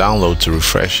click on download to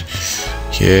refresh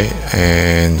here,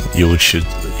 and you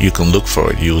can look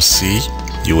for it, you'll see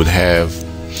you would have,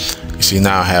 you see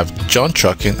now I have John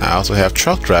Trucking. I also have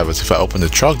truck drivers. If I open the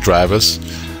truck drivers,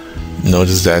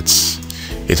 notice that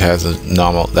it has a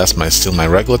normal, that's still my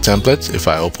regular template. If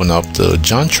I open up the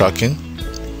John Trucking,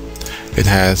 it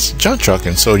has John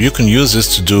Trucking. So you can use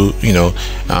this to do,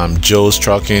 Joe's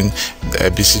Trucking,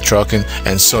 ABC Trucking,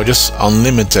 and so just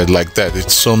unlimited like that.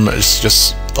 It's so much, it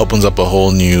just opens up a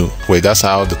whole new way. That's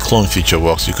how the clone feature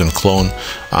works. You can clone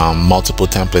multiple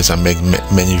templates and make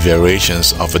many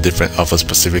variations of a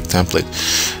specific template.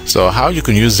 So how you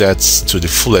can use that to the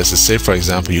fullest is, say for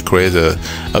example, you create a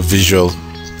visual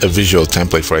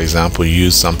template. For example, you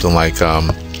use something like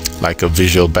a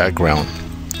visual background,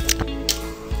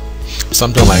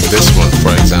 something like this one.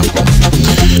 For example,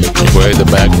 you create the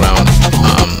background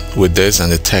with this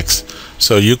and the text.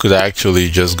 So you could actually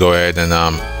just go ahead and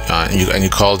you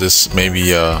call this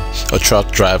maybe a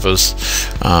truck driver's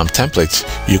template.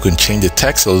 You can change the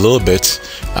text a little bit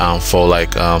for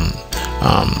like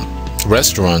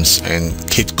restaurants, and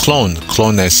hit clone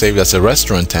and save as a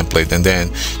restaurant template, and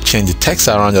then change the text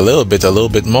around a little bit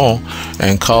more,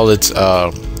 and call it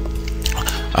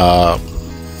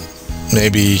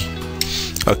maybe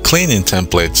a cleaning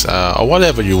template, or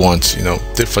whatever you want.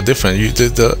 For different,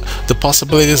 the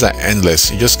possibilities are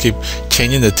endless. You just keep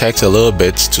changing the text a little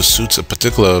bit to suit a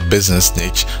particular business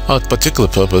niche or a particular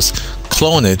purpose,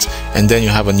 clone it, and then you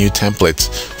have a new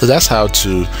template. So that's how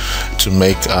to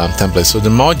make templates. So the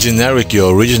more generic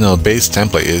your original base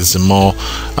template is, the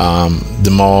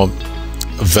more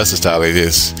versatile it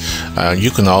is.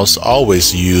 You can also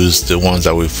always use the ones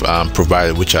that we've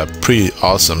provided, which are pretty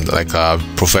awesome, like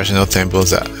professional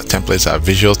templates,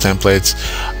 visual templates,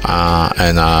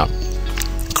 and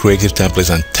creative templates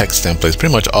and text templates.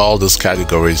 Pretty much all those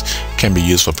categories can be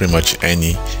used for pretty much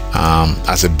any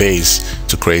as a base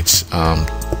to create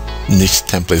niche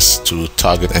templates to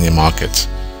target any market.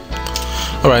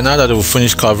 All right, now that we've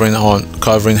finished covering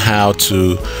how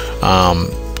to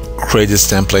create these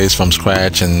templates from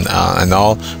scratch and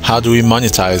all, how do we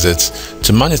monetize it?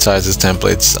 To monetize these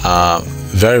templates,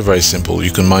 very simple.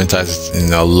 You can monetize it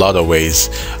in a lot of ways.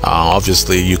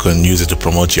 Obviously, you can use it to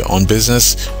promote your own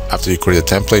business. After you create a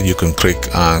template, you can click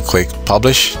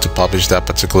publish to publish that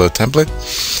particular template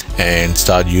and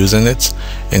start using it.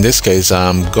 In this case,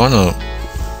 I'm gonna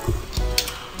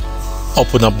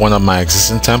open up one of my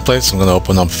existing templates. I'm gonna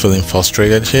open up Feeling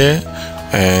Frustrated here,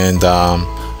 and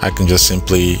I can just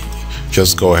simply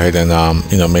go ahead and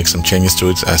make some changes to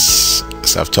it as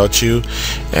I've taught you,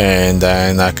 and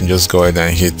then I can just go ahead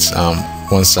and hit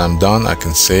once I'm done, I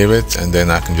can save it, and then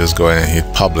I can just go ahead and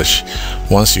hit publish.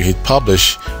 Once you hit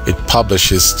publish, it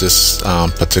publishes this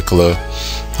particular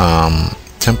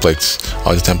template,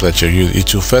 or the template you use.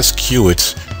 It will first queue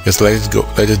it. Just let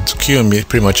it queue.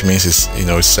 Pretty much means it's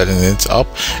setting it up,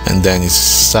 and then it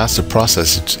starts the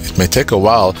process. It may take a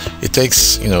while. It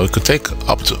takes it could take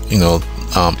up to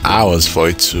hours for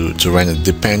it to render,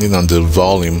 depending on the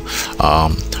volume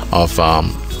of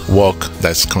work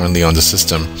that's currently on the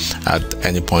system at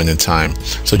any point in time.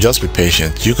 So just be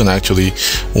patient. You can actually,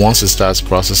 once it starts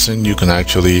processing, you can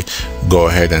actually go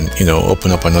ahead and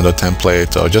open up another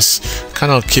template, or just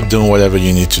kind of keep doing whatever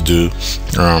you need to do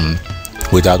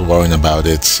without worrying about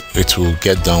it. It will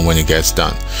get done when it gets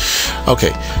done.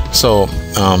 Okay, so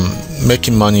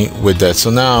making money with that. So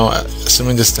now,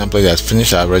 assuming this template has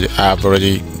finished, I've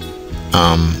already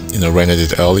rendered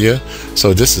it earlier.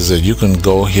 So this is it. You can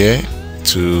go here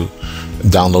to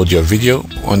download your video.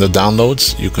 On the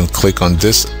downloads, you can click on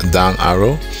this down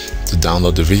arrow to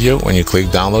download the video. When you click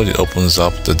download, it opens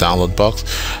up the download box.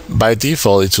 By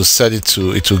default, it will set it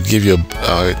to, it will give you a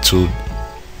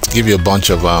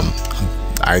bunch of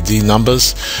ID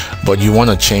numbers, but you want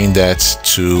to change that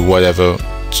to whatever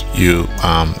you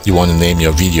want to name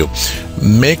your video.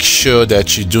 Make sure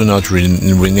that you do not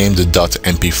rename the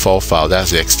 .mp4 file. That's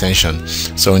the extension.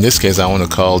 So in this case, I want to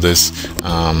call this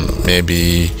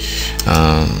maybe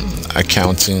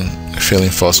accounting feeling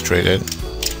frustrated,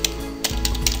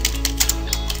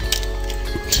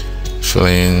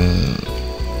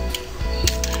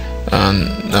 and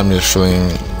I'm just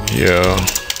feeling your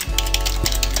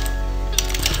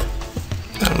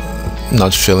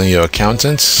not feeling your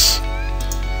accountants.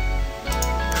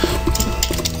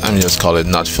 Let me just call it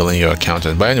not filling your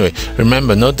accountant. But anyway,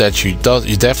 remember, note that you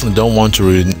definitely don't want to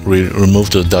remove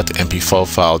the .mp4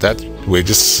 file. That way,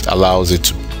 this allows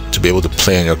it to be able to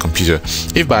play on your computer.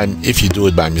 If you do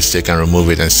it by mistake and remove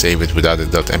it and save it without the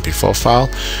 .mp4 file,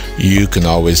 you can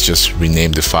always just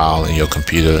rename the file in your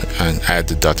computer and add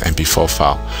the .mp4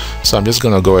 file. So I'm just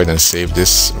gonna go ahead and save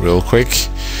this real quick,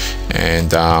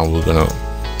 and we're gonna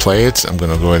play it. I'm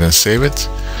gonna go ahead and save it.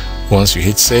 Once you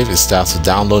hit save, it starts to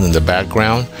download in the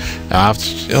background.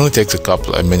 It only takes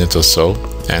a minute or so,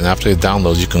 and after it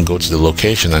downloads, you can go to the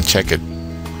location and check it.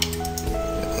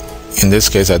 In this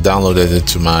case, I downloaded it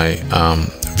to my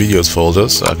videos folder,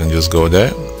 so I can just go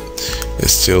there.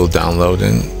 It's still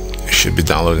downloading. It should be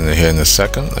downloading it here in a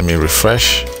second. Let me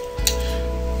refresh.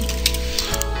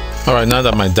 All right, now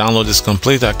that my download is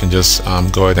complete, I can just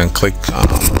go ahead and click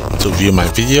to view my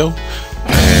video,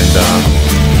 and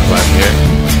right here,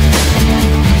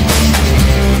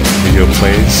 video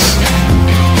plays.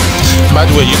 By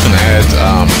the way, you can add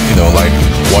you know, like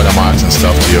watermarks and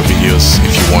stuff to your videos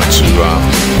if you want to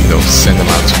you know, send them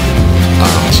out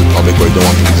to the public, or you don't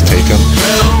want people to take them.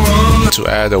 To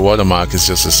add a watermark is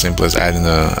just as simple as adding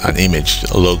an image,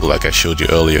 a logo, like I showed you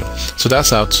earlier. So that's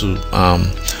how to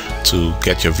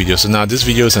get your video. So now this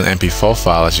video is an MP4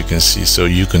 file, as you can see, so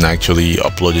you can actually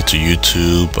upload it to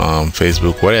YouTube,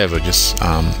 Facebook, whatever, just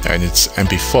and it's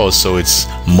MP4, so it's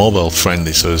mobile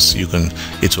friendly, so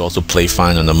it will also play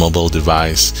fine on a mobile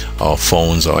device or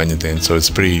phones or anything. So it's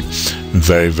pretty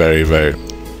very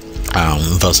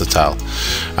versatile.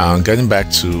 Getting back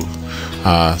to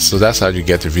so that's how you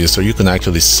get the video. So you can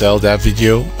actually sell that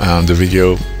video, the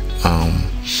video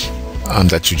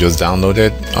that you just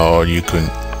downloaded, or you can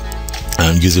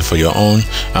use it for your own.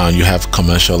 You have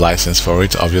commercial license for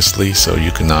it, obviously, so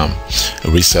you can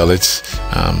resell it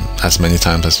as many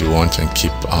times as you want and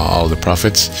keep all the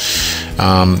profits.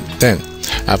 Then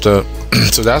after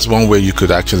so that's one way you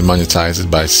could actually monetize it,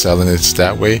 by selling it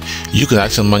that way. You could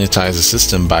actually monetize the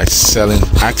system by selling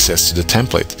access to the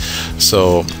template.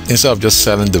 So instead of just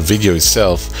selling the video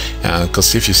itself,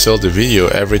 because if you sell the video,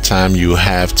 every time you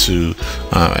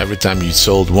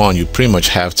sold one, you pretty much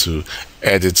have to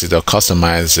edit it or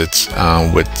customize it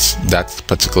with that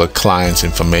particular client's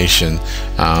information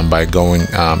by going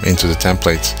into the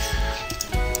template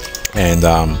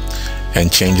and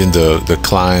changing the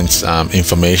client's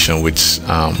information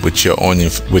with your own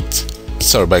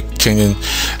by changing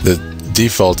the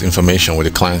default information with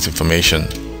the client's information.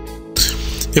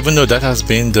 Even though that has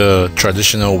been the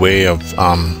traditional way of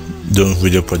doing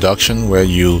video production, where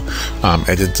you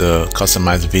edit the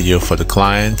customized video for the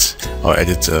client, or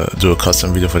do a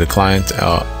custom video for the client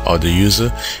or the user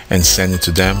and send it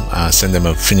to them, send them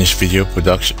a finished video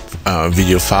production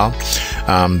video file.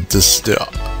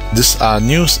 This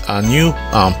new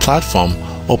platform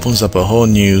opens up a whole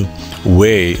new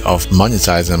way of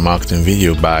monetizing marketing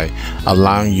video by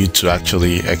allowing you to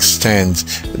actually extend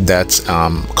that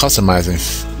customizing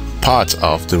part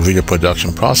of the video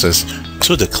production process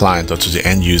to the client or to the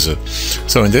end user.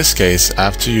 So in this case,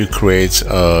 after you create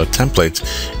a template,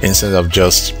 instead of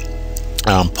just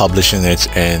publishing it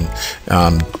and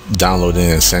downloading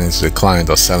and sending it to the client,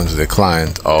 or selling to the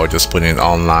client, or just putting it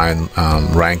online,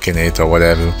 ranking it or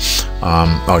whatever,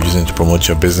 or using it to promote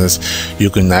your business, you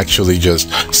can actually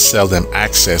just sell them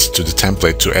access to the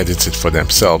template to edit it for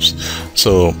themselves.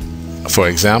 So for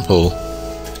example,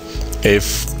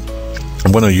 if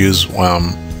I'm going to use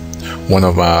one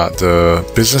of the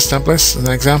business templates as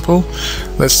an example,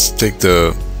 let's take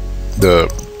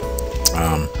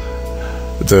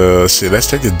let's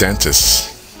take the dentist.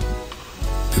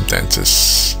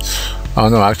 Oh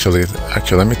no, actually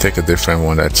let me take a different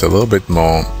one that's a little bit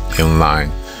more in line.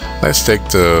 Let's take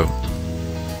the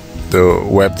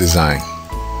web design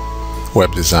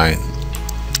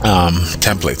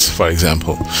templates, for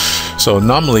example. So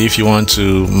normally, if you want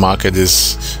to market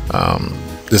this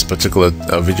particular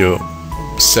video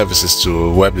services to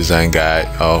a web design guy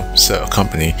or a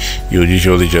company, you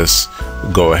usually just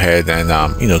go ahead and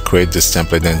create this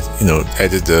template and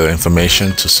edit the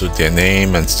information to suit their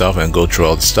name and stuff, and go through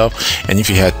all the stuff. And if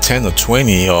you had 10 or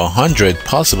 20 or 100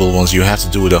 possible ones, you have to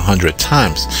do it 100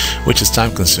 times, which is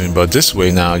time consuming. But this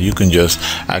way now you can just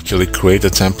actually create a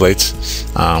template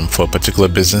for a particular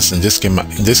business. In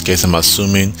this case I'm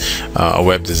assuming a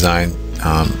web design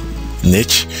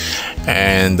niche.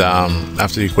 And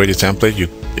after you create a template, you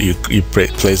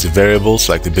place the variables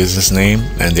like the business name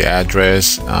and the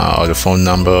address or the phone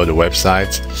number or the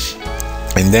website,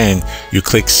 and then you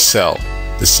click sell.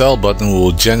 The sell button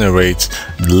will generate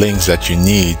the links that you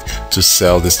need to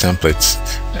sell this template.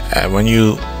 When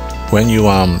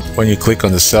you click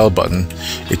on the sell button,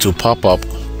 it will pop up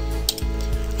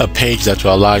a page that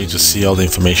will allow you to see all the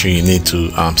information you need to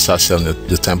start selling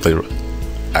the template,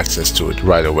 access to it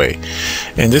right away.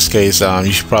 In this case,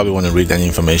 you should probably want to read any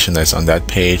information that's on that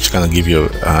page, kind of give you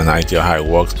an idea of how it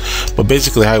works. But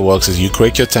basically how it works is you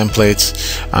create your templates,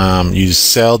 you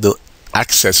sell the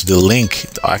access to the link,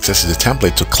 access to the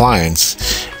template to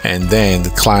clients, and then the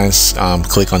clients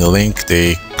click on the link,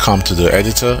 they come to the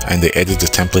editor and they edit the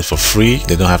template for free.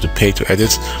 They don't have to pay to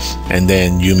edit, and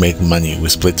then you make money. We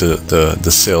split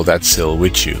the sale, that sale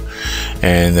with you.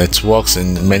 And it works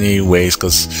in many ways,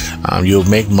 because you'll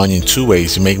make money in two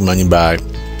ways. You make money by,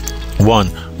 one,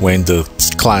 when the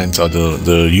client or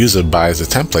the user buys the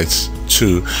templates,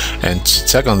 two, and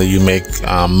secondly, you make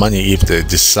money if they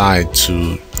decide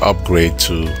to upgrade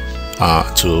to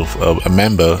a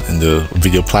member in the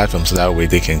video platform, so that way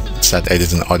they can start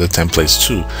editing other templates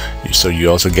too. So you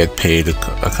also get paid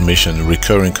a commission,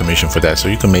 recurring commission for that. So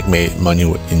you can make money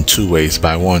in two ways: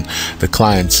 by one, the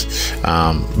clients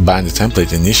buying the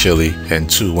template initially, and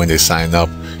two, when they sign up,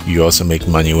 you also make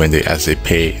money as they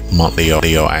pay monthly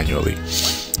or annually.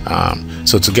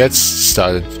 So to get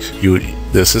started,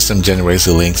 the system generates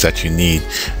the links that you need.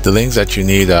 The links that you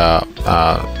need are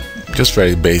just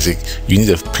very basic. You need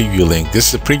a preview link. The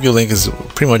preview link is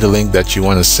pretty much a link that you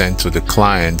want to send to the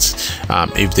clients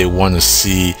if they want to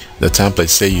see the template.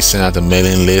 Say you send out a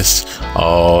mailing list,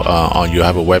 or you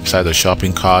have a website or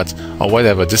shopping cart or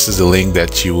whatever. This is the link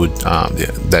that you would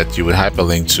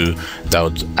hyperlink to, that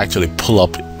would actually pull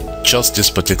up just this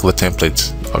particular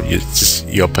template, or just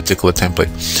your particular template.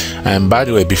 And by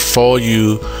the way, before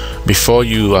you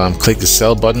click the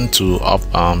sell button to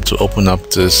open up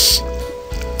this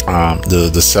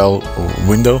the sell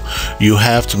window, you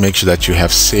have to make sure that you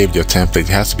have saved your template. It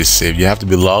has to be saved. You have to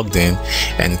be logged in,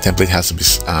 and the template has to be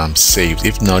saved.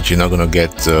 If not, you're not going to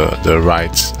get the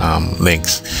right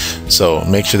links. So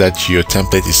make sure that your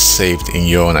template is saved in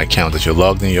your own account, that you're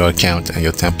logged in your account and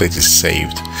your template is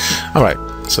saved. All right,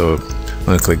 so I'm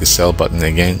going to click the sell button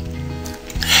again.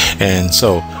 And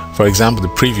so, for example, the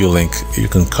preview link, you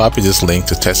can copy this link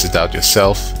to test it out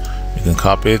yourself. You can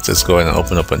copy it. Let's go ahead and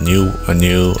open up a new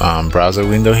browser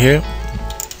window here.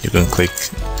 You can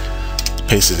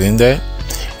paste it in there,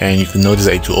 and you can notice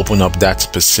that it will open up that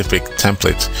specific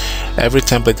template. Every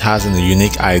template has a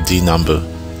unique ID number,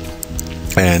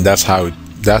 and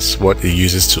that's what it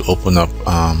uses to open up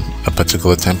a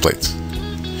particular template.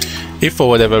 If for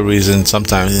whatever reason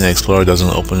sometimes Internet Explorer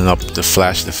doesn't open up the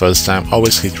flash the first time,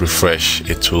 always hit refresh.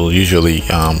 It will usually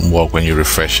work when you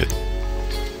refresh it.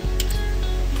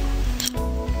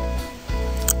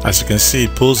 As you can see,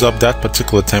 it pulls up that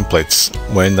particular template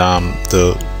when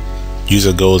the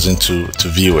user goes into to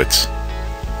view it.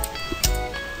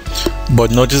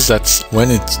 But notice that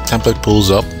when its template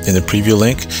pulls up in the preview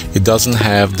link, it doesn't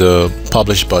have the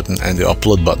publish button and the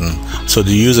upload button. So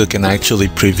the user can actually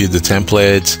preview the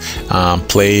template,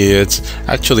 play it,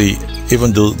 actually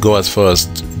even go as far as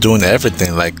doing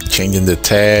everything, like changing the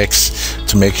text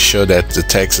to make sure that the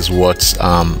text is what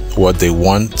they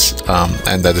want,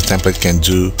 and that the template can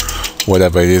do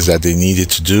whatever it is that they need it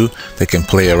to do. They can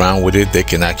play around with it. They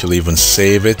can actually even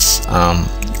save it,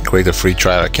 create a free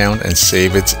trial account and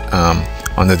save it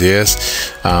under theirs.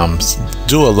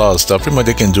 Do a lot of stuff. Pretty much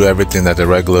they can do everything that a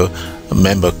regular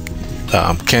member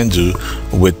can do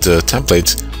with the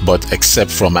templates, but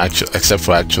except for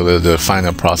actually the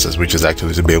final process, which is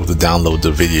actually to be able to download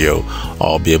the video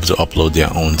or be able to upload their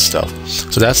own stuff.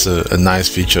 So that's a nice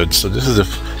feature. So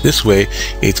this way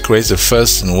it creates the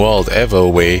first in world ever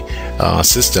way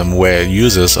system where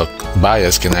users or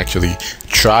buyers can actually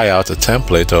try out a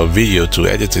template or a video to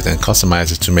edit it and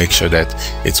customize it to make sure that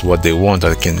it's what they want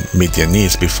or can meet their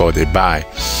needs before they buy.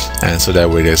 And so that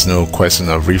way there's no question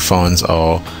of refunds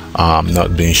or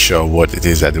not being sure what it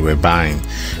is that they were buying.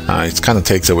 It kind of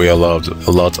takes away a lot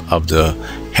of the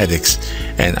headaches.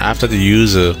 And after the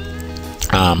user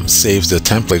saves the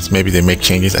templates. Maybe they make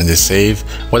changes and they save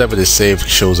whatever they save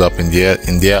shows up in their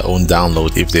own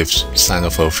download if they've signed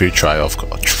up for a free trial,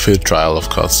 of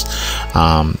course.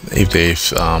 If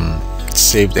they've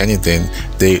saved anything,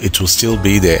 it will still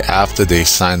be there after they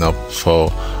sign up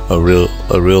for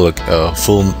a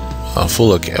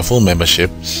full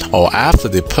membership, or after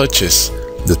they purchase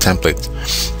the template.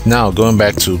 Now going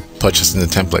back to purchasing the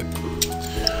template,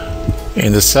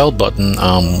 in the sell button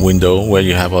window where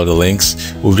you have all the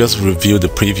links, we've just reviewed the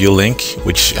preview link,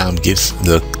 which gives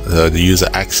the user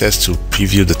access to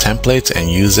preview the template and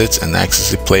use it and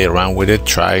access it, play around with it,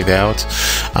 try it out.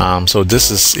 So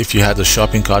this is if you had a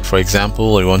shopping cart, for example,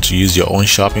 or you want to use your own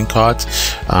shopping cart.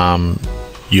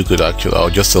 You could actually, or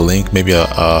just a link, maybe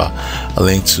a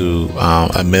link to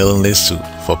a mailing list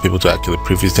for people to actually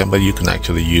preview the template. You can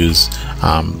actually use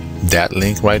that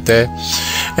link right there.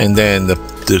 And then the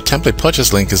template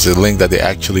purchase link is the link that they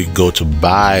actually go to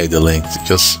buy the link.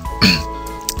 Just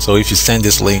so if you send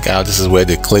this link out, this is where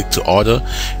they click to order.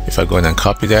 If I go ahead and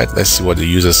copy that, let's see what the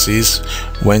user sees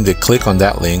when they click on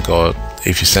that link, or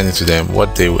if you send it to them.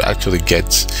 What they will actually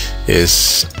get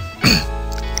is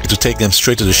to take them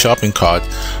straight to the shopping cart,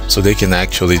 so they can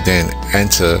actually then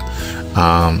enter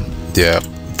their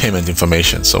payment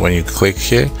information. So when you click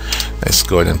here, let's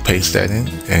go ahead and paste that in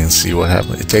and see what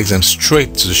happens. It takes them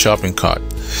straight to the shopping cart.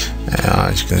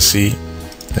 As you can see,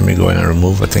 let me go ahead and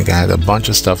remove. I think I had a bunch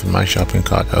of stuff in my shopping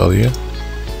cart earlier.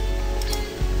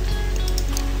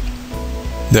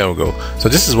 There we go. So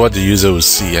this is what the user will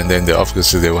see, and then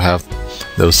obviously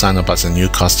they'll sign up as a new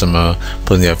customer,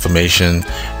 put in their information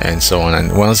and so on.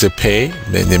 And once they pay,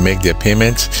 then they make their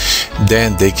payment,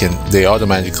 then they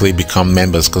automatically become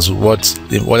members, because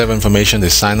whatever information they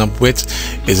sign up with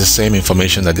is the same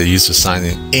information that they use to sign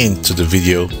into the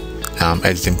video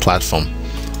editing platform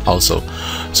also.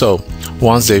 So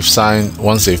once they've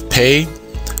paid,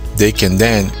 you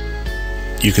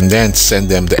can then send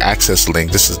them the access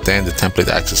link. This is then the template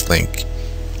access link.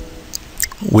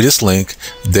 With this link,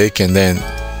 they can then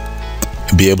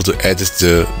be able to edit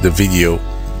the video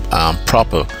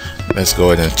proper. Let's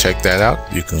go ahead and check that out.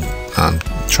 You can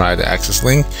try the access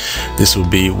link. This will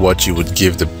be what you would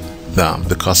give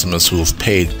the customers who have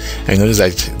paid. And notice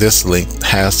that this link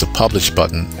has the publish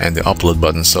button and the upload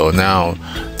button, so now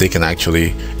they can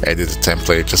actually edit the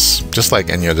template just like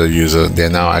any other user. They're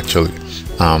now actually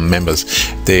members.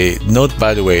 They note,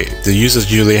 by the way, the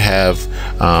users usually have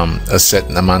a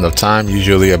certain amount of time,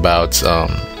 usually about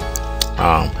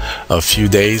a few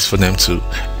days for them to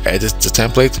edit the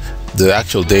template. The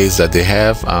actual days that they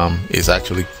have is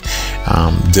actually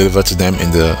delivered to them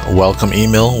in the welcome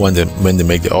email when they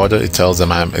make the order. It tells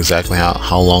them exactly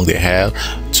how long they have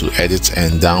to edit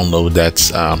and download that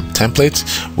template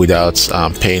without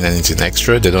paying anything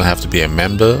extra. They don't have to be a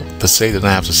member per se. They don't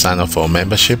have to sign up for a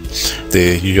membership.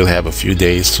 They usually have a few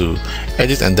days to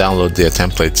edit and download their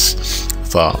templates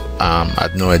for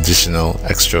at no additional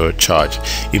extra charge.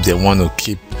 If they want to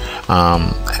keep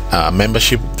a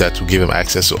membership that will give them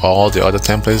access to all the other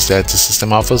templates that the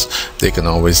system offers, they can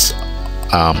always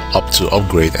opt to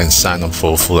upgrade and sign up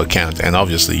for a full account, and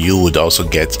obviously you would also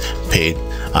get paid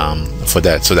for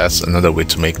that. So that's another way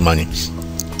to make money.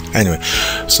 Anyway,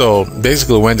 so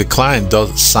basically when the client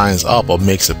signs up or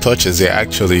makes a purchase, they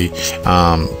actually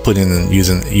put in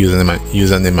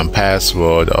username and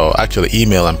password, or actually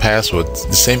email and password.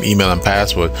 The same email and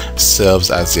password serves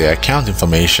as their account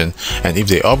information, and if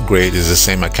they upgrade, it's the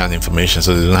same account information,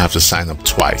 so they don't have to sign up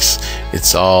twice.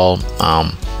 It's all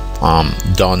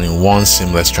done in one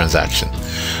seamless transaction.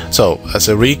 So as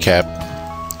a recap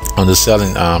on the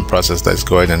selling process, let's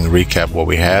go ahead and recap what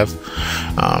we have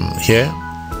here.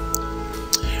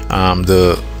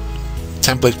 The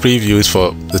template preview is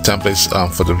for the templates,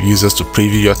 for the users to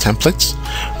preview your templates.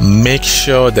 Make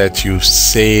sure that you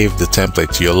save the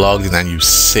template. You're logged in and you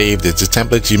saved it. The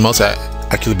template, you must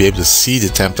actually be able to see the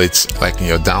templates, like in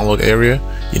your download area.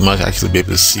 You must actually be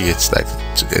able to see it, like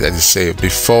that is saved,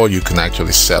 before you can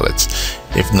actually sell it.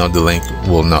 If not, the link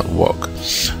will not work.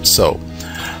 So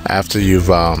after you've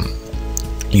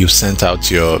sent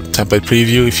out your template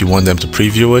preview, if you want them to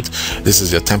preview it, this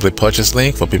is your template purchase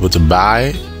link for people to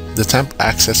buy the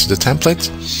access to the template,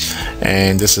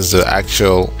 and this is the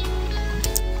actual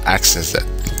access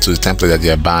to the template that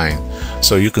they're buying.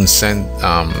 So you can send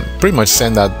pretty much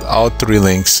send out all three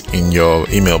links in your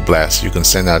email blast. You can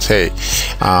send out, hey,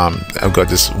 I've got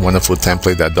this wonderful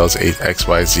template that does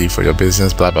XYZ for your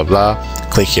business, blah blah blah.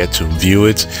 Click here to view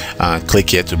it,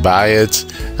 click here to buy it,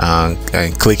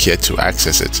 and click here to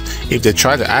access it. If they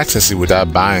try to access it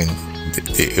without buying,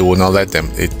 it will not let them.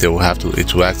 It will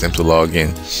ask them to log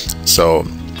in. So,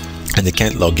 and they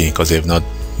can't log in because they've not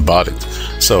bought it.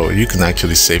 So you can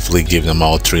actually safely give them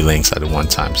all 3 links at one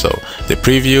time. So they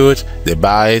preview it, they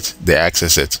buy it, they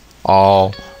access it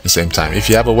all at the same time. If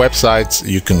you have a website,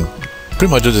 you can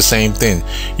pretty much do the same thing.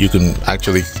 You can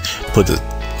actually put a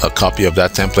copy of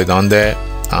that template on there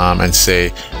and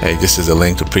say, hey, this is a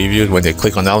link to preview it. When they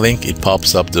click on that link, it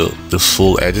pops up the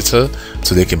full editor,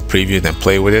 so they can preview it and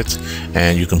play with it.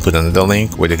 And you can put another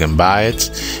link where they can buy it,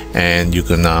 and you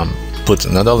can put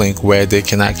another link where they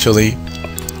can actually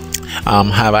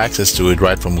have access to it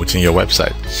right from within your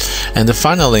website. And the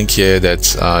final link here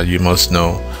that you must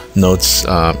notes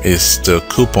is the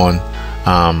coupon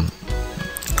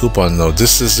node.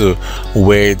 This is the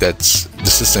way that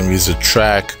the system uses to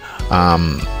track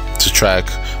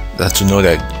to know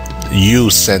that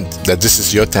you sent, that this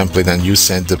is your template and you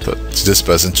sent to this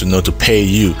person to know to pay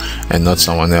you and not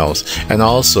someone else. And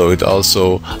also it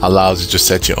also allows you to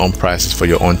set your own prices for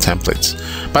your own templates.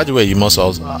 By the way, you must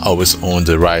also always own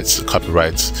the rights, the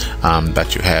copyrights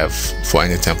that you have for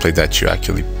any template that you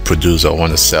actually produce or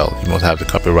want to sell. You must have the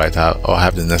copyright or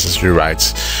have the necessary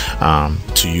rights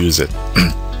to use it.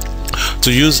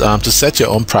 To set your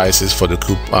own prices for the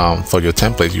for your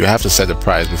template, you have to set a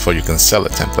price before you can sell a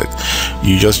template.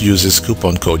 You just use this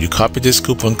coupon code. You copy this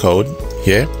coupon code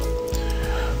here,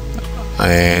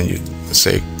 and you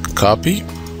say copy.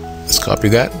 Let's copy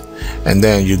that, and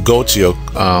then you go to your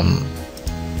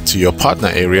partner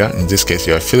area. In this case,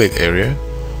 your affiliate area.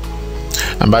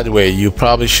 And by the way, you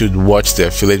probably should watch the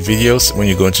affiliate videos when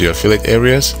you go into your affiliate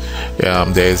areas.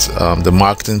 There's the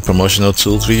marketing promotional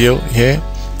tools video here.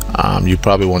 You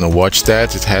probably want to watch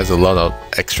that. It has a lot of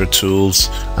extra tools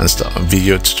and stuff,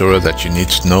 video tutorial that you need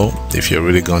to know if you're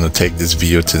really going to take this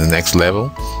video to the next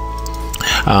level.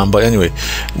 But anyway,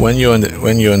 when you're in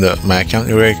the My Account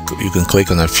area, you can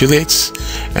click on affiliates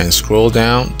and scroll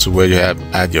down to where you have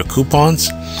add your coupons.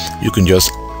 You can just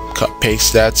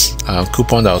paste that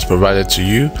coupon that was provided to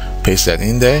you, paste that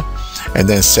in there, and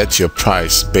then set your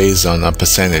price based on a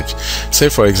percentage. Say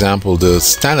for example, the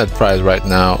standard price right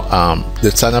now,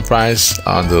 the standard price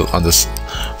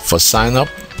for sign up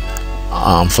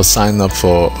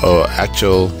for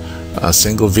actual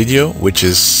single video, which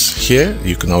is here.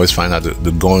 You can always find out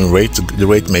the going rate. The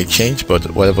rate may change,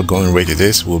 but whatever going rate it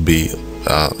is will be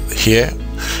here.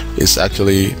 It's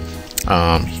actually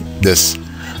this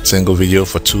single video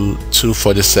for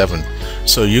 $247.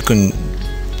 So you can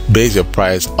base your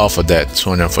price off of that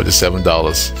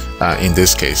 $247 in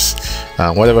this case.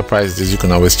 Whatever price it is, you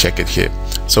can always check it here.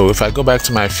 So if I go back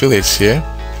to my affiliates here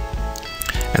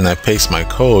and I paste my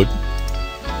code,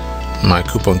 my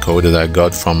coupon code that I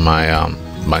got from my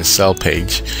my sell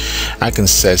page, I can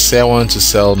say I want to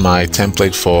sell my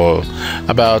template for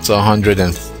about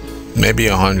maybe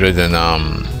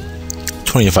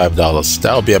 $125.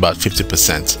 That will be about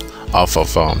 50% off of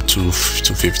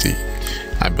 $250,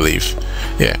 I believe.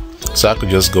 Yeah, so I could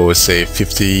just go and say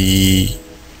 50.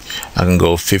 I can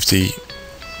go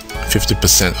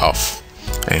 50% off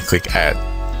and click add.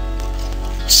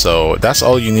 So that's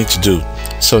all you need to do.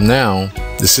 So now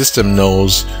the system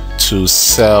knows to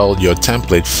sell your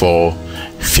template for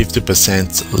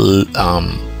 50%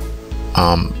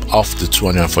 off the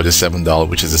 $247,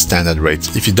 which is the standard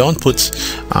rate. If you don't put,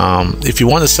 if you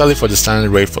want to sell it for the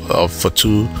standard rate for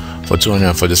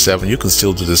 $247, you can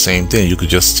still do the same thing. You could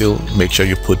just still make sure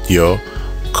you put your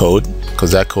code,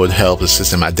 because that code helps the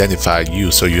system identify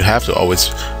you. So you have to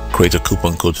always create a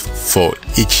coupon code for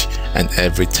each and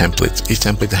every template. Each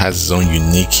template has its own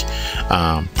unique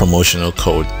promotional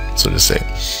code, so to say.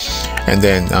 And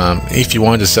then if you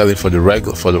want to sell it for the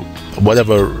regular,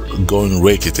 whatever going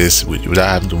rate it is, without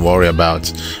having to worry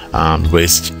about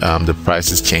the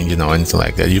prices changing or anything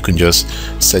like that, you can just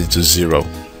set it to zero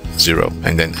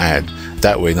and then add.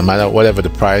 That way, no matter whatever the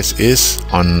price is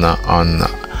on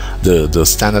the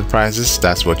standard prices,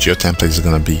 that's what your template is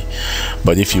going to be.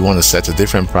 But if you want to set a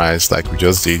different price like we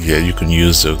just did here, you can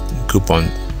use the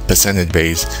coupon percentage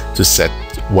base to set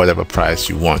whatever price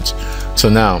you want. So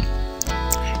now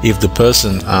if the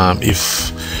person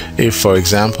if for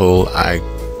example,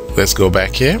 let's go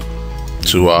back here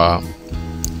to our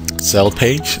sell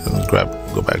page and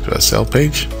go back to our sell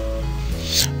page,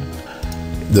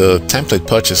 the template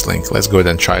purchase link. Let's go ahead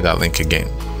and try that link again.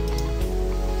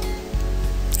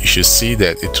 You should see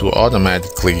that it will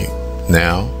automatically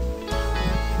now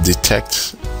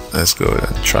detect. Let's go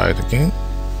ahead and try it again.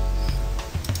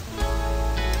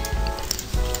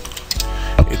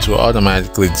 It will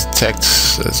automatically detect.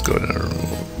 Let's go ahead and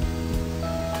remove.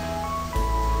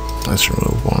 Let's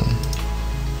remove one.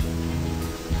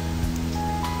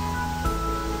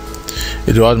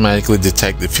 It will automatically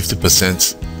detect the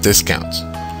 50% discount.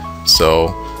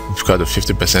 So we've got a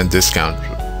 50% discount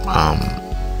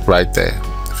right there,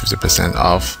 50%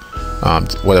 off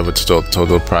whatever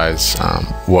total price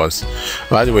was.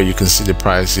 By the way, you can see the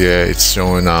price here. It's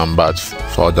showing about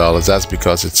 $4. That's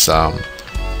because it's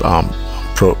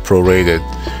prorated.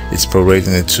 It's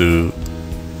prorating it to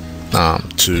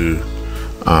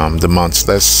the months.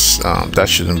 That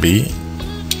shouldn't be,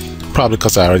 probably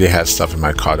because I already had stuff in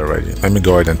my cart already. Let me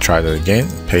go ahead and try that again.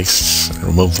 Paste,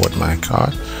 remove what my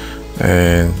cart,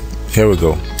 and here we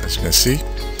go. As you can see,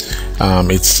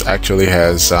 it's actually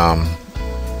has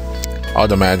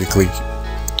automatically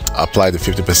applied the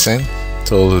 50%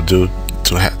 total due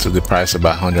to the price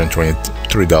about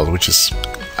 $123, which is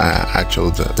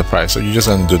actually the price. So you're just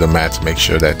going to do the math to make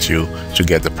sure that you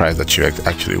get the price that you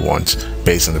actually want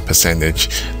based on the percentage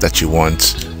that you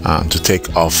want to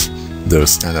take off the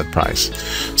standard price.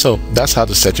 So that's how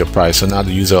to set your price. So now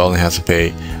the user only has to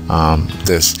pay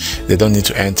this. They don't need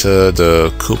to enter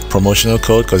the promotional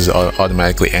code because it's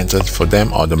automatically entered for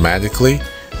them automatically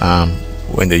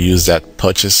when they use that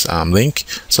purchase link.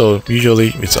 So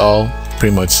usually it's all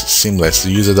pretty much seamless.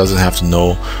 The user doesn't have to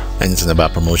know anything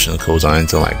about promotional codes or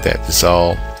anything like that. It's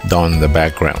all done in the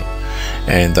background.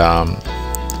 And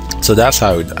so that's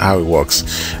how it works.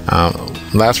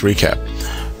 Last recap: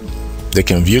 they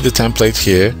can view the template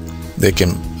here. They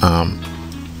can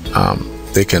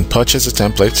purchase the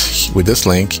template with this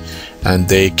link, and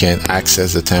they can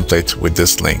access the template with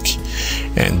this link.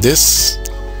 And this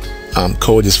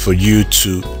code is for you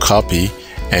to copy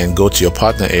and go to your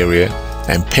partner area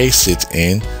and paste it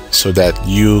in, so that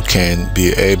you can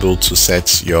be able to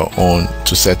set your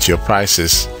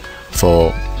prices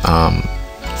for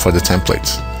the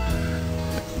template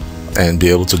and be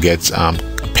able to get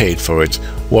paid for it.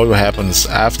 What will happen is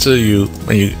after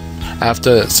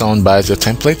someone buys your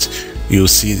template, you'll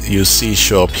see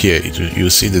show up here. You'll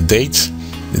see the date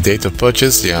of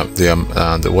purchase,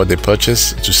 what they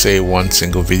purchased, to say one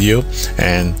single video,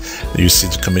 and you see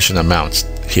the commission amount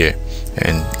here.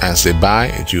 And as they buy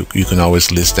it, you can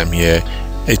always list them here.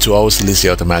 It will always list it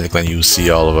automatically, and you see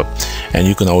all of it. And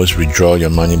you can always withdraw your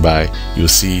money by, you'll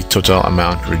see total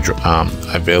amount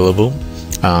available,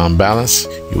 balance.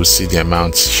 You will see the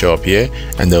amount show up here,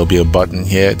 and there will be a button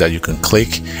here that you can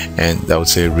click, and that would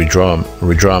say withdraw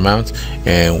amount.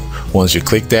 And once you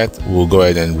click that, we'll go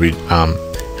ahead and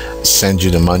send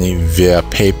you the money via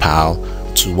PayPal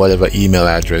to whatever email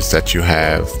address that you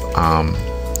have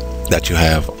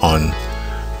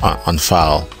on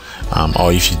file,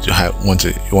 or if you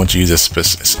want to use a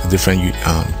different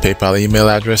PayPal email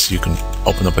address, you can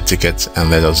open up a ticket and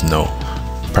let us know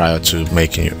prior to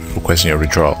requesting your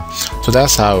withdrawal. So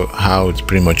that's how it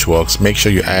pretty much works. Make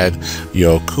sure you add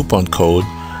your coupon code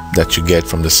that you get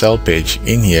from the sell page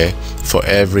in here for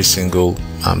every single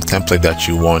template that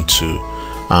you want to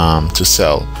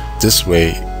sell. This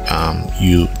way,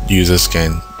 users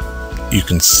can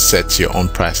set your own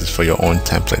prices for your own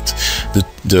template.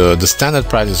 The standard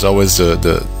price is always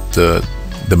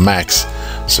the max,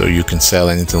 so you can sell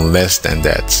anything less than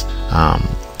that.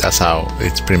 That's how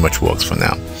it pretty much works for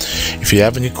now. If you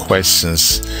have any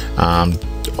questions,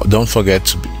 don't forget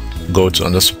to go to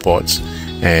under support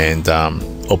and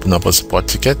open up a support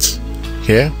ticket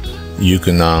here. You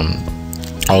can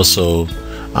also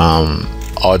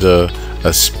order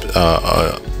a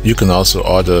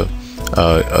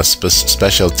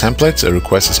special template,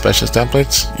 request a special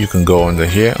template. You can go under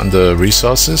here under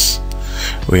resources.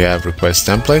 We have request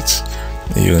templates.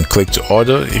 You can click to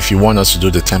order. If you want us to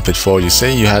do the template for you,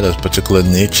 say you had a particular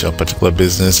niche or particular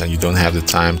business and you don't have the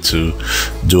time to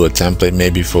do a template,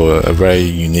 maybe for a very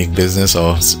unique business,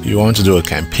 or you want to do a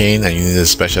campaign and you need a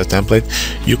special template,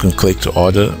 you can click to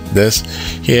order this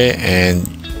here and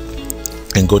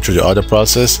go through the order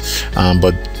process.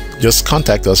 But just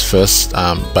contact us first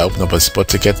by opening up a support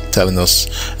ticket, telling us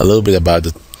a little bit about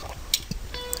the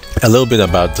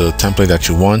template that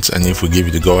you want, and if we give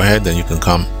you the go-ahead, then you can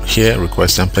come here,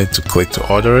 request template, to click to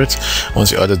order it.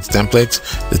 Once you order the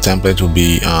template will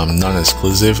be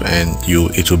non-exclusive, and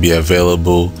it will be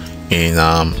available in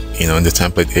in the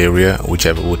template area,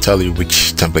 whichever will tell you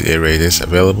which template area it is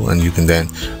available, and you can then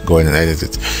go in and edit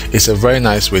it. It's a very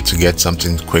nice way to get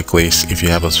something quickly if you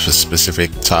have a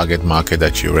specific target market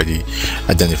that you already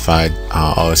identified,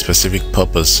 or a specific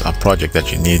purpose, a project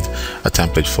that you need a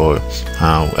template for.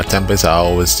 Templates are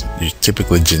always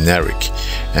typically generic,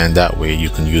 and that way you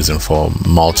can use them for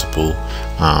multiple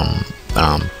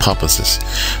purposes.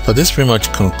 So this pretty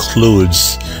much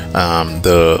concludes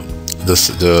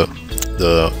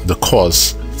the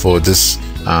course for this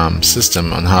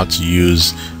system on how to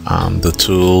use the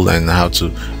tool and how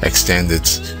to extend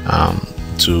it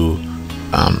to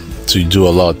to do a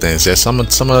lot of things. There's some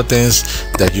other things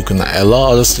that you can, a lot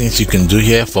of other things you can do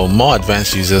here for more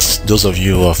advanced users. Those of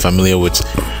you who are familiar with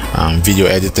video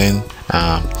editing,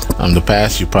 in the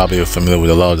past, you probably are familiar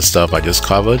with a lot of the stuff I just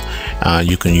covered.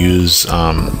 You can use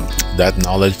that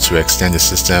knowledge to extend the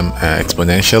system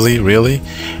exponentially, really.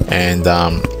 And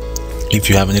if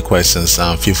you have any questions,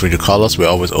 feel free to call us. We're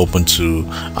always open to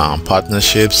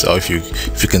partnerships, or if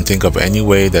you can think of any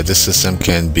way that this system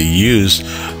can be used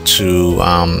to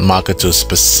market to a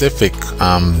specific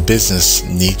business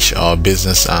niche or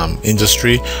business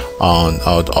industry,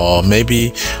 or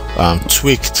maybe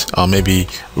tweaked or maybe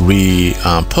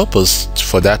repurposed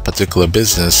for that particular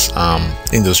business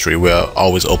industry, we're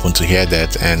always open to hear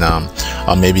that. And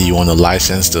or maybe you want to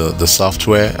license the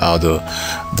software, or the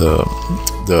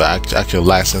actual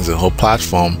license the whole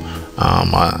platform,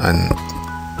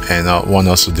 and want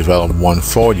us to develop one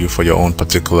for you for your own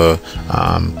particular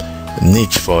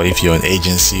niche, for if you're an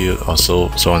agency or so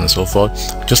on and so forth.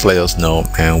 Just let us know,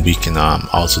 and we can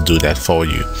also do that for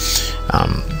you.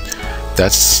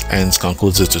 That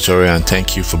concludes the tutorial, and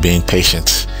thank you for being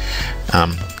patient.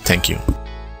 Thank you.